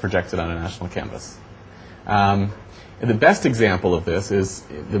how it's projected on a national campus. And the best example of this is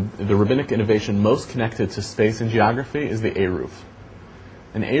the rabbinic innovation most connected to space and geography is the Eruv.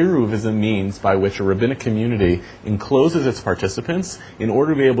 An Eruv is a means by which a rabbinic community encloses its participants in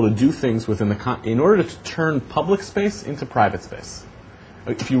order to be able to do things in order to turn public space into private space.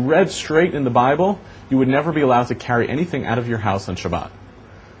 If you read straight in the Bible, you would never be allowed to carry anything out of your house on Shabbat,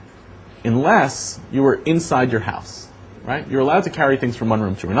 unless you were inside your house. Right? You're allowed to carry things from one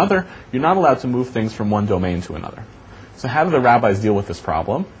room to another. You're not allowed to move things from one domain to another. So how do the rabbis deal with this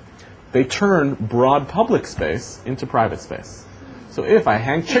problem? They turn broad public space into private space. So if I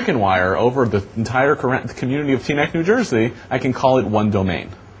hang chicken wire over the entire community of Teaneck, New Jersey, I can call it one domain.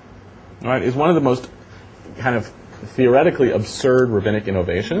 Right? It's one of the most kind of theoretically absurd rabbinic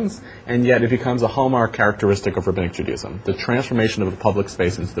innovations, and yet it becomes a hallmark characteristic of Rabbinic Judaism, the transformation of the public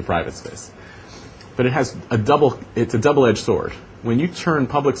space into the private space. But it's a double-edged sword. When you turn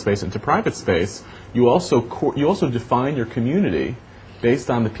public space into private space, you also define your community based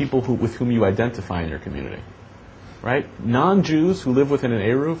on the people with whom you identify in your community. Right? Non-Jews who live within an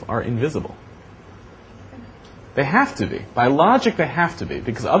Eruv are invisible. They have to be. By logic, they have to be,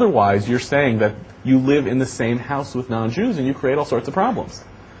 because otherwise you're saying that you live in the same house with non-Jews and you create all sorts of problems.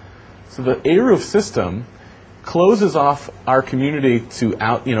 So the Eruv system closes off our community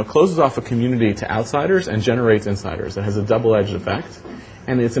closes off a community to outsiders and generates insiders. It has a double-edged effect,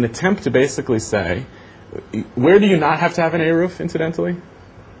 and it's an attempt to basically say, where do you not have to have an Eruv, incidentally?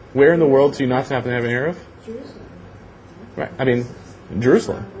 Where in the world do you not have to have an Eruv? Jerusalem. Right. I mean,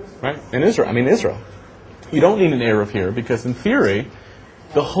 Jerusalem, right? And Israel. Israel. You don't need an Eruv here because, in theory,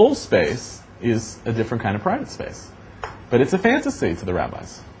 the whole space is a different kind of private space. But it's a fantasy to the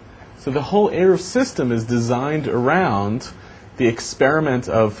rabbis. So the whole Eruv system is designed around the experiment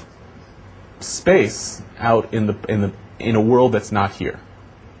of space out in a world that's not here.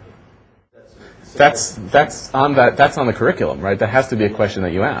 That's on the curriculum, right? That has to be a question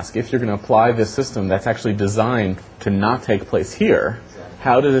that you ask. If you're going to apply this system that's actually designed to not take place here,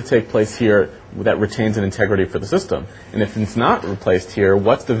 how does it take place here that retains an integrity for the system? And if it's not replaced here,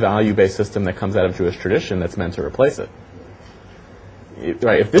 what's the value-based system that comes out of Jewish tradition that's meant to replace it?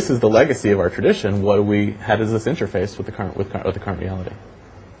 Right? If this is the legacy of our tradition, how does this interface with the current reality?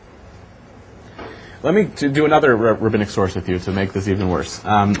 Let me do another rabbinic source with you to make this even worse.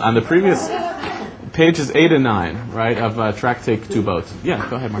 On the previous pages 8 and 9, right, of Tractate Tubot. Yeah,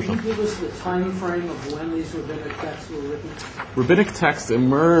 go ahead, Marshall. Can you give us the time frame of when these rabbinic texts were written? Rabbinic texts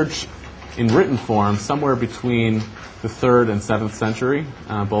emerge in written form somewhere between the 3rd and 7th century,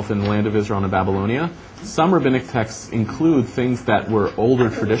 both in the land of Israel and Babylonia. Some rabbinic texts include things that were older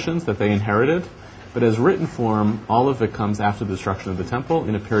traditions that they inherited, but as written form, all of it comes after the destruction of the temple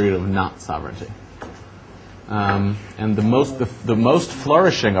in a period of not sovereignty. And the most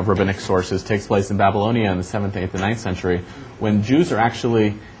flourishing of rabbinic sources takes place in Babylonia in the 7th, 8th, and 9th century, when Jews are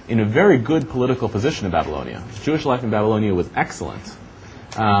actually in a very good political position in Babylonia. Jewish life in Babylonia was excellent,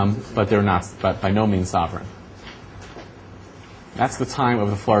 but they're not, but by no means sovereign. That's the time of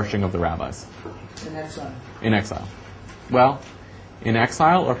the flourishing of the rabbis. In exile. In exile. Well, in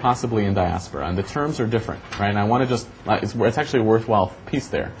exile or possibly in diaspora, and the terms are different, right? And I want to just, it's actually a worthwhile piece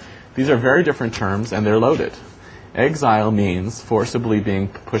there. These are very different terms, and they're loaded. Exile means forcibly being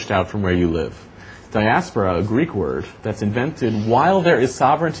pushed out from where you live. Diaspora, a Greek word that's invented while there is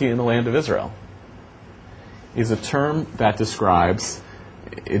sovereignty in the land of Israel, is a term that describes,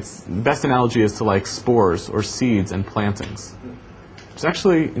 the best analogy is to like spores or seeds and plantings. It's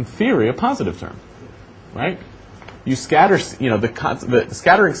actually, in theory, a positive term, right? You scatter, the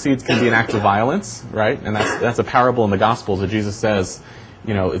scattering seeds can be an act of violence, right? And that's a parable in the Gospels that Jesus says,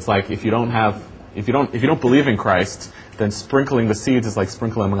 it's like if you don't believe in Christ, then sprinkling the seeds is like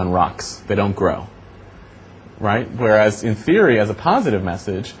sprinkling them on rocks. They don't grow, right? Whereas in theory, as a positive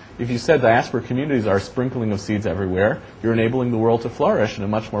message, if you said diaspora communities are a sprinkling of seeds everywhere, you're enabling the world to flourish in a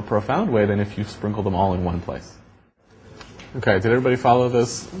much more profound way than if you sprinkle them all in one place. Okay, did everybody follow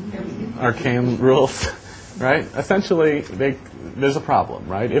those arcane rules? Right? Essentially, there's a problem,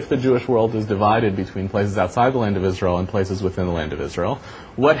 right? If the Jewish world is divided between places outside the land of Israel and places within the land of Israel,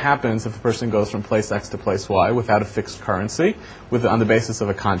 what happens if the person goes from place X to place Y without a fixed currency, on the basis of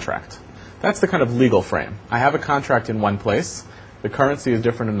a contract? That's the kind of legal frame. I have a contract in one place, the currency is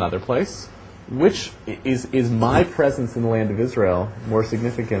different in another place. Which is my presence in the land of Israel more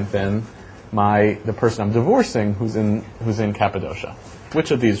significant than the person I'm divorcing who's in Cappadocia?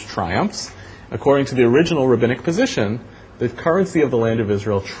 Which of these triumphs? According to the original rabbinic position, the currency of the land of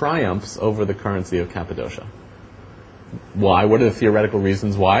Israel triumphs over the currency of Cappadocia. Why? What are the theoretical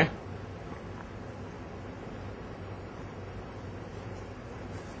reasons why?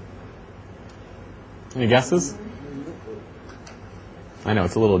 Any guesses? I know,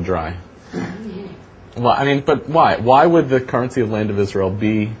 it's a little dry. Well, but why? Why would the currency of the land of Israel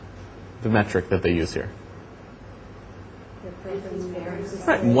be the metric that they use here?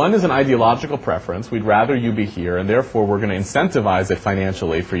 Right. One is an ideological preference. We'd rather you be here, and therefore we're going to incentivize it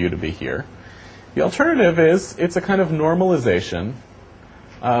financially for you to be here. The alternative is it's a kind of normalization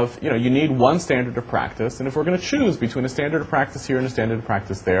of, you need one standard of practice, and if we're going to choose between a standard of practice here and a standard of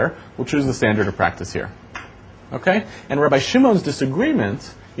practice there, we'll choose the standard of practice here. Okay? And Rabbi Shimon's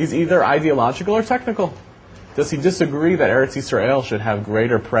disagreement is either ideological or technical. Does he disagree that Eretz Yisrael should have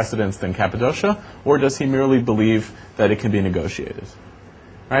greater precedence than Cappadocia, or does he merely believe that it can be negotiated?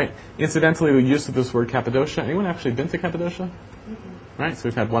 Right? Incidentally, the use of this word Cappadocia, anyone actually been to Cappadocia? Mm-hmm. Right? So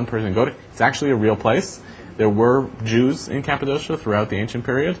we've had one person go to, it's actually a real place. There were Jews in Cappadocia throughout the ancient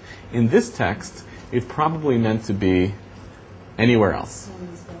period. In this text, it's probably meant to be anywhere else.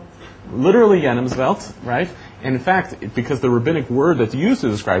 Literally Yenemsvelt, right? And in fact, because the rabbinic word that's used to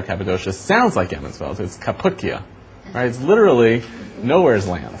describe Cappadocia sounds like Yenemsvelt, it's Kaputkia, right? It's literally nowhere's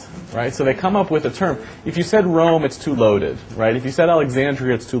land, right? So they come up with a term. If you said Rome, it's too loaded, right? If you said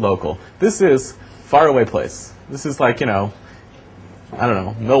Alexandria, it's too local. This is faraway place. This is like,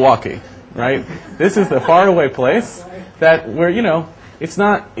 Milwaukee, right? This is the faraway place where, it's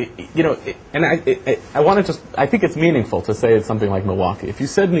not, and I want to I think it's meaningful to say it's something like Milwaukee. If you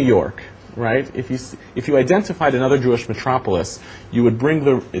said New York, right? If you identified another Jewish metropolis, you would bring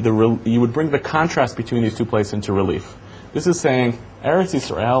the contrast between these two places into relief. This is saying Eretz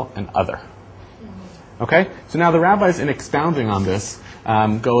Yisrael and other. Okay, so now the rabbis, in expounding on this,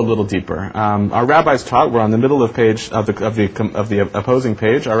 go a little deeper. Our rabbis taught. We're on the middle of page of the opposing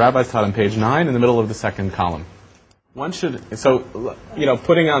page. Our rabbis taught on page 9 in the middle of the second column. One should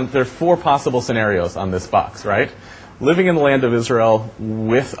there are 4 possible scenarios on this box, right? Living in the land of Israel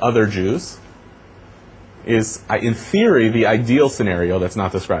with other Jews is, in theory, the ideal scenario that's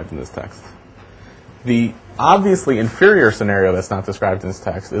not described in this text. The obviously inferior scenario that's not described in this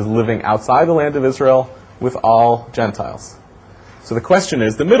text is living outside the land of Israel with all Gentiles. So the question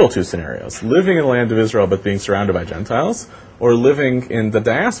is the middle 2 scenarios, living in the land of Israel but being surrounded by Gentiles, or living in the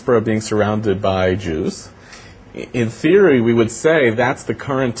diaspora being surrounded by Jews. In theory, we would say that's the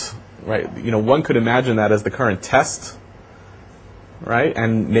current, right? One could imagine that as the current test, right?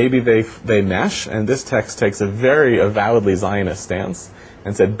 And maybe they mesh, and this text takes a very avowedly Zionist stance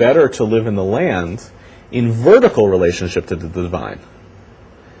and said better to live in the land in vertical relationship to the divine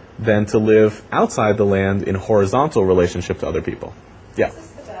than to live outside the land in horizontal relationship to other people. Yeah. Is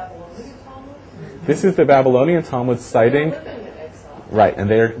this the Babylonian Talmud? This is the Babylonian Talmud citing, right?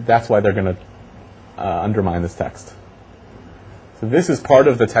 And that's why they're going to undermine this text. So this is part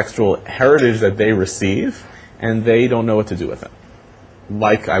of the textual heritage that they receive, and they don't know what to do with it.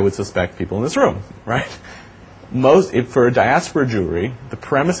 Like I would suspect people in this room, right? For a diaspora Jewry, the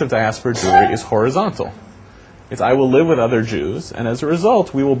premise of diaspora Jewry is horizontal. It's I will live with other Jews, and as a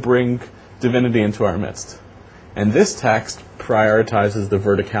result, we will bring divinity into our midst. And this text prioritizes the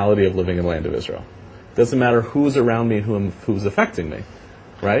verticality of living in the land of Israel. It doesn't matter who's around me and who's affecting me,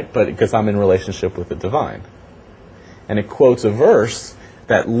 right? But because I'm in relationship with the divine. And it quotes a verse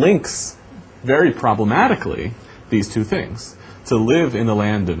that links very problematically these two things. To live in the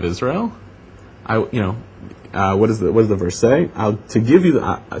land of Israel, what does the verse say? To give you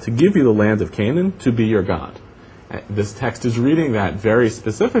the land of Canaan to be your God. This text is reading that very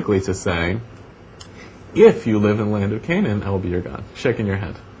specifically to say, if you live in the land of Canaan, I will be your God. Shaking your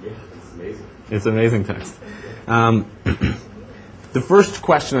head. Yeah, it's amazing. It's an amazing text. The first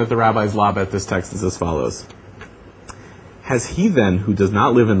question that the rabbis lob at this text is as follows. Has he then who does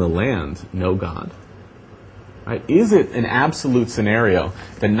not live in the land no God? Right? Is it an absolute scenario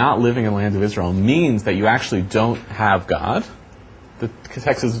that not living in the land of Israel means that you actually don't have God? The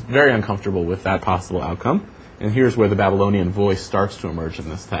text is very uncomfortable with that possible outcome. And here's where the Babylonian voice starts to emerge in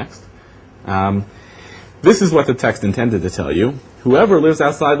this text. This is what the text intended to tell you. Whoever lives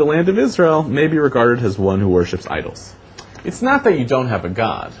outside the land of Israel may be regarded as one who worships idols. It's not that you don't have a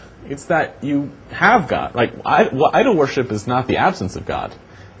God. It's that you have God. Idol worship is not the absence of God.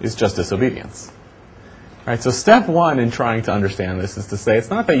 It's just disobedience. Right, so step one in trying to understand this is to say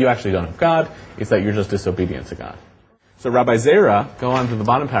it's not that you actually don't have God, it's that you're just disobedient to God. So Rabbi Zera, go on to the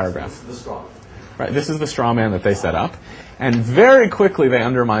bottom paragraph. The straw. Right, this is the straw man that they set up. And very quickly they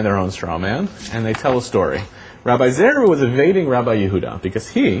undermine their own straw man, and they tell a story. Rabbi Zera was evading Rabbi Yehuda because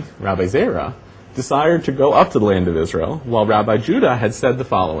he, Rabbi Zera, desired to go up to the land of Israel, while Rabbi Judah had said the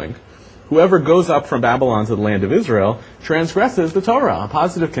following. Whoever goes up from Babylon to the land of Israel transgresses the Torah, a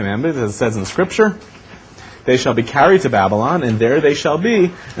positive commandment, as it says in Scripture. They shall be carried to Babylon, and there they shall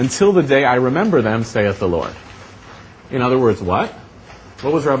be until the day I remember them, saith the Lord. In other words, what?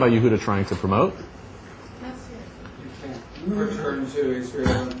 What was Rabbi Yehuda trying to promote? Return to Israel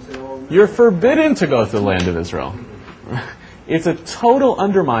until... You're forbidden to go to the land of Israel. It's a total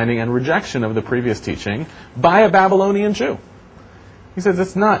undermining and rejection of the previous teaching by a Babylonian Jew. He says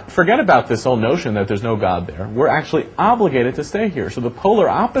it's not, forget about this whole notion that there's no God there. We're actually obligated to stay here. So the polar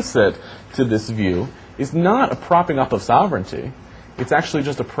opposite to this view is not a propping up of sovereignty. It's actually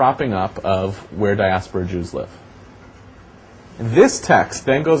just a propping up of where diaspora Jews live. This text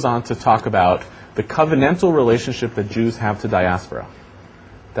then goes on to talk about the covenantal relationship that Jews have to diaspora.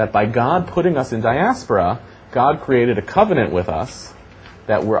 That by God putting us in diaspora, God created a covenant with us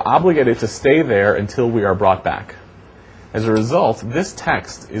that we're obligated to stay there until we are brought back. As a result, this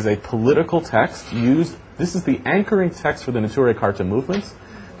text is a political text used. This is the anchoring text for the Neturei Karta movement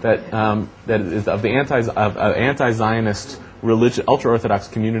that is of the anti-Zionist religious ultra-Orthodox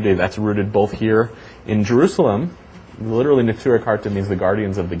community that's rooted both here in Jerusalem. Literally, Neturei Karta means the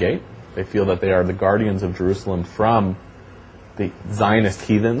guardians of the gate. They feel that they are the guardians of Jerusalem from the Zionist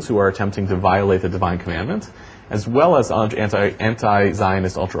heathens who are attempting to violate the divine commandment, as well as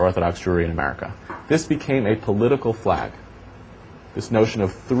anti-Zionist ultra-Orthodox Jewry in America. This became a political flag. This notion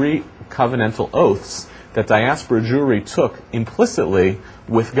of three covenantal oaths that diaspora Jewry took implicitly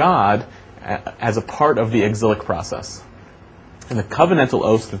with God as a part of the exilic process. And the covenantal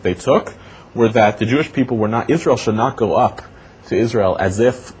oaths that they took were that the Jewish people were not, Israel should not go up to Israel as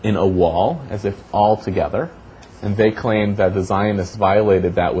if in a wall, as if all together. And they claimed that the Zionists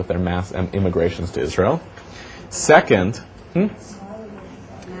violated that with their mass immigrations to Israel. Second,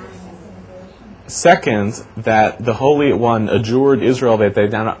 that the Holy One adjured Israel that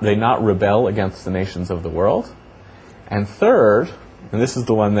they not rebel against the nations of the world. And third, and this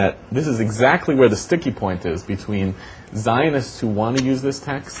is exactly where the sticky point is between Zionists who want to use this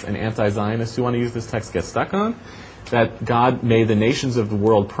text and anti-Zionists who want to use this text get stuck on, that God made the nations of the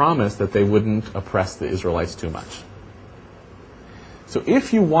world promise that they wouldn't oppress the Israelites too much. So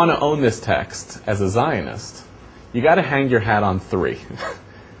if you want to own this text as a Zionist, you got to hang your hat on three.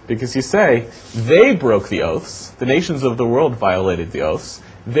 Because you say, they broke the oaths, the nations of the world violated the oaths,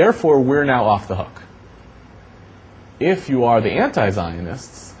 therefore we're now off the hook. If you are the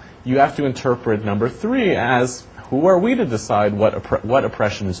anti-Zionists, you have to interpret number three as, who are we to decide what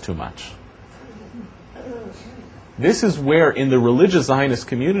oppression is too much? This is where, in the religious Zionist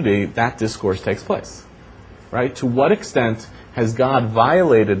community, that discourse takes place. Right? To what extent has God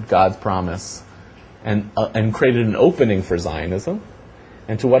violated God's promise and created an opening for Zionism?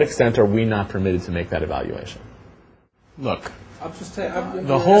 And to what extent are we not permitted to make that evaluation? Look,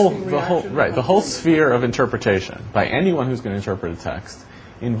 the whole sphere of interpretation by anyone who's going to interpret a text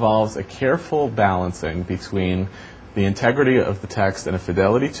involves a careful balancing between the integrity of the text and a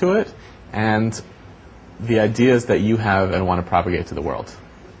fidelity to it, and the ideas that you have and want to propagate to the world.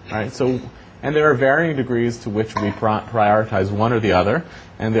 Right? So, and there are varying degrees to which we prioritize one or the other,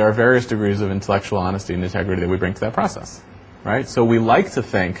 and there are various degrees of intellectual honesty and integrity that we bring to that process. Right? So we like to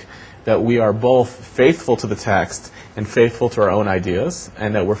think that we are both faithful to the text and faithful to our own ideas,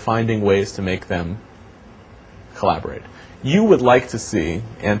 and that we're finding ways to make them collaborate. You would like to see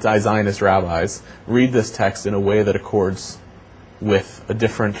anti-Zionist rabbis read this text in a way that accords with a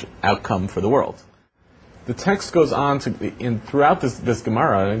different outcome for the world. The text goes on to, throughout this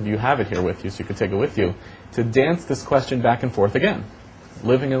Gemara, and you have it here with you, so you can take it with you, to dance this question back and forth again.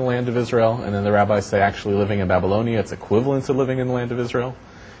 Living in the land of Israel, and then the rabbis say actually living in Babylonia, it's equivalent to living in the land of Israel,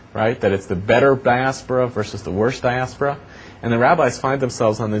 right? That it's the better diaspora versus the worse diaspora. And the rabbis find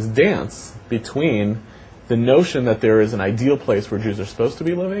themselves on this dance between the notion that there is an ideal place where Jews are supposed to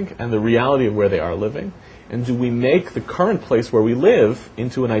be living and the reality of where they are living. And do we make the current place where we live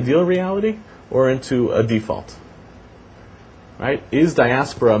into an ideal reality or into a default? Right? Is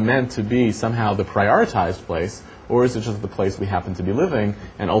diaspora meant to be somehow the prioritized place, or is it just the place we happen to be living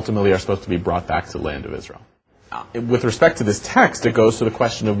and ultimately are supposed to be brought back to the land of Israel? With respect to this text, it goes to the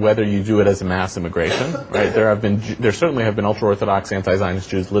question of whether you do it as a mass immigration. Right? There certainly have been ultra-Orthodox anti-Zionist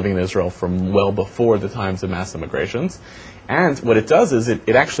Jews living in Israel from well before the times of mass immigrations. And what it does is it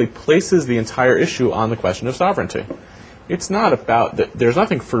actually places the entire issue on the question of sovereignty. It's not about there's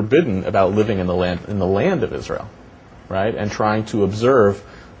nothing forbidden about living in the land of Israel, right? And trying to observe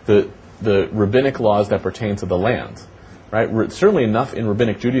the rabbinic laws that pertain to the land, right? Certainly enough in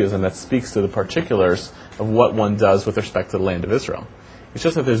rabbinic Judaism that speaks to the particulars of what one does with respect to the land of Israel. It's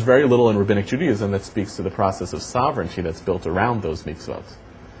just that there's very little in rabbinic Judaism that speaks to the process of sovereignty that's built around those mitzvot.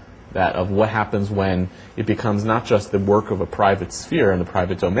 That of what happens when it becomes not just the work of a private sphere in the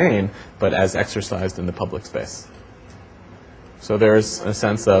private domain, but as exercised in the public space. So there's a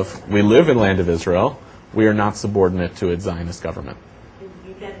sense of, we live in the land of Israel, we are not subordinate to its Zionist government.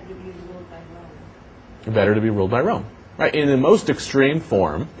 You better to be ruled by Rome. Better to be ruled by Rome. Right? In the most extreme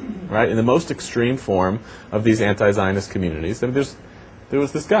form, right? In the most extreme form of these anti-Zionist communities, and there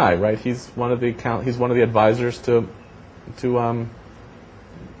was this guy, right? He's one of the advisors to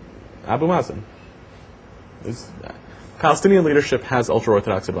Abu Mazen. Palestinian leadership has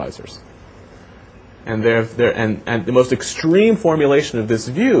ultra-Orthodox advisors. And the most extreme formulation of this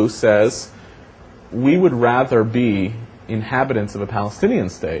view says, we would rather be inhabitants of a Palestinian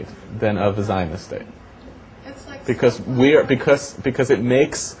state than of a Zionist state. Because it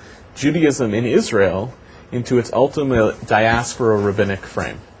makes Judaism in Israel into its ultimate diaspora rabbinic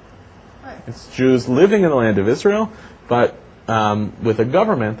frame. It's Jews living in the land of Israel, but with a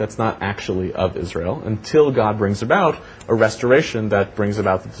government that's not actually of Israel, until God brings about a restoration that brings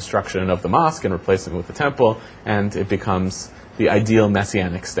about the destruction of the mosque and replacing it with the temple, and it becomes the ideal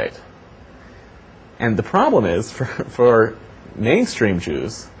messianic state. And the problem is, for mainstream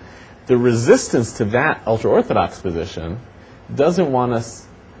Jews, the resistance to that ultra-Orthodox position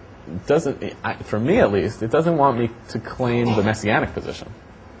for me at least, it doesn't want me to claim the messianic position.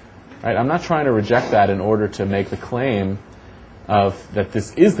 Right? I'm not trying to reject that in order to make the claim that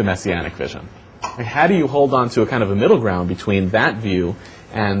this is the messianic vision. Like, how do you hold on to a kind of a middle ground between that view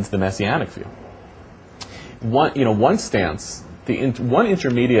and the messianic view? One stance, one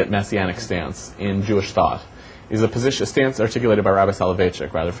intermediate messianic stance in Jewish thought is a stance articulated by Rabbi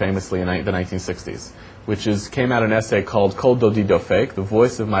Soloveitchik, rather famously in the 1960s, which came out an essay called Kol Dodi Dofek, The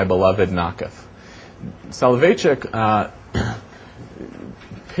Voice of My Beloved Knocketh. Soloveitchik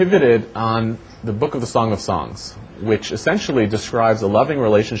pivoted on the Book of the Song of Songs, which essentially describes a loving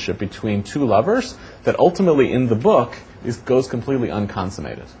relationship between two lovers that ultimately in the book goes completely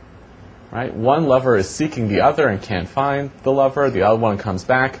unconsummated. Right? One lover is seeking the other and can't find the lover. The other one comes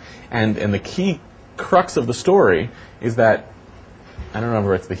back, and the key crux of the story is that, I don't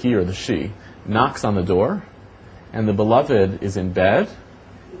remember if it's the he or the she, knocks on the door, and the beloved is in bed,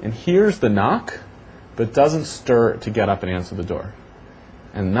 and hears the knock, but doesn't stir to get up and answer the door.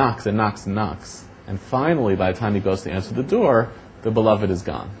 And knocks and knocks and knocks. And finally, by the time he goes to answer the door, the beloved is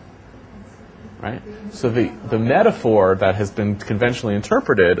gone. Right? So the metaphor that has been conventionally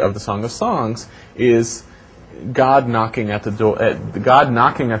interpreted of the Song of Songs is God knocking at the door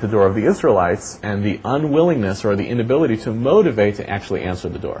of the Israelites, and the unwillingness or the inability to motivate to actually answer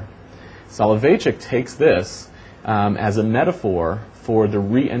the door. Soloveitchik takes this as a metaphor for the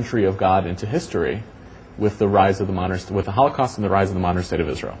re-entry of God into history with the Holocaust and the rise of the modern state of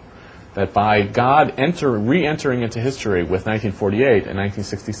Israel. That by God re-entering into history with 1948 and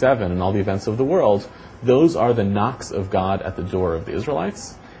 1967 and all the events of the world, those are the knocks of God at the door of the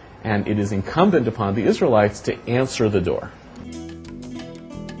Israelites, and it is incumbent upon the Israelites to answer the door.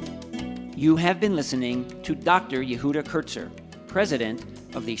 You have been listening to Dr. Yehuda Kurtzer, President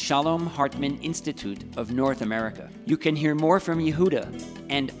of the Shalom Hartman Institute of North America. You can hear more from Yehuda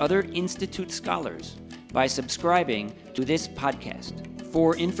and other Institute scholars by subscribing to this podcast.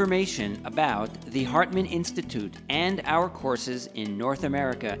 For information about the Hartman Institute and our courses in North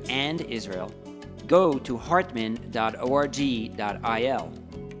America and Israel, go to hartman.org.il.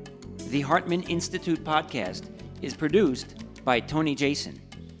 The Hartman Institute podcast is produced by Tony Jason.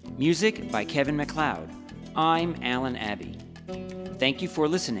 Music by Kevin MacLeod. I'm Alan Abbey. Thank you for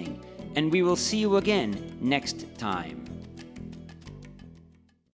listening, and we will see you again next time.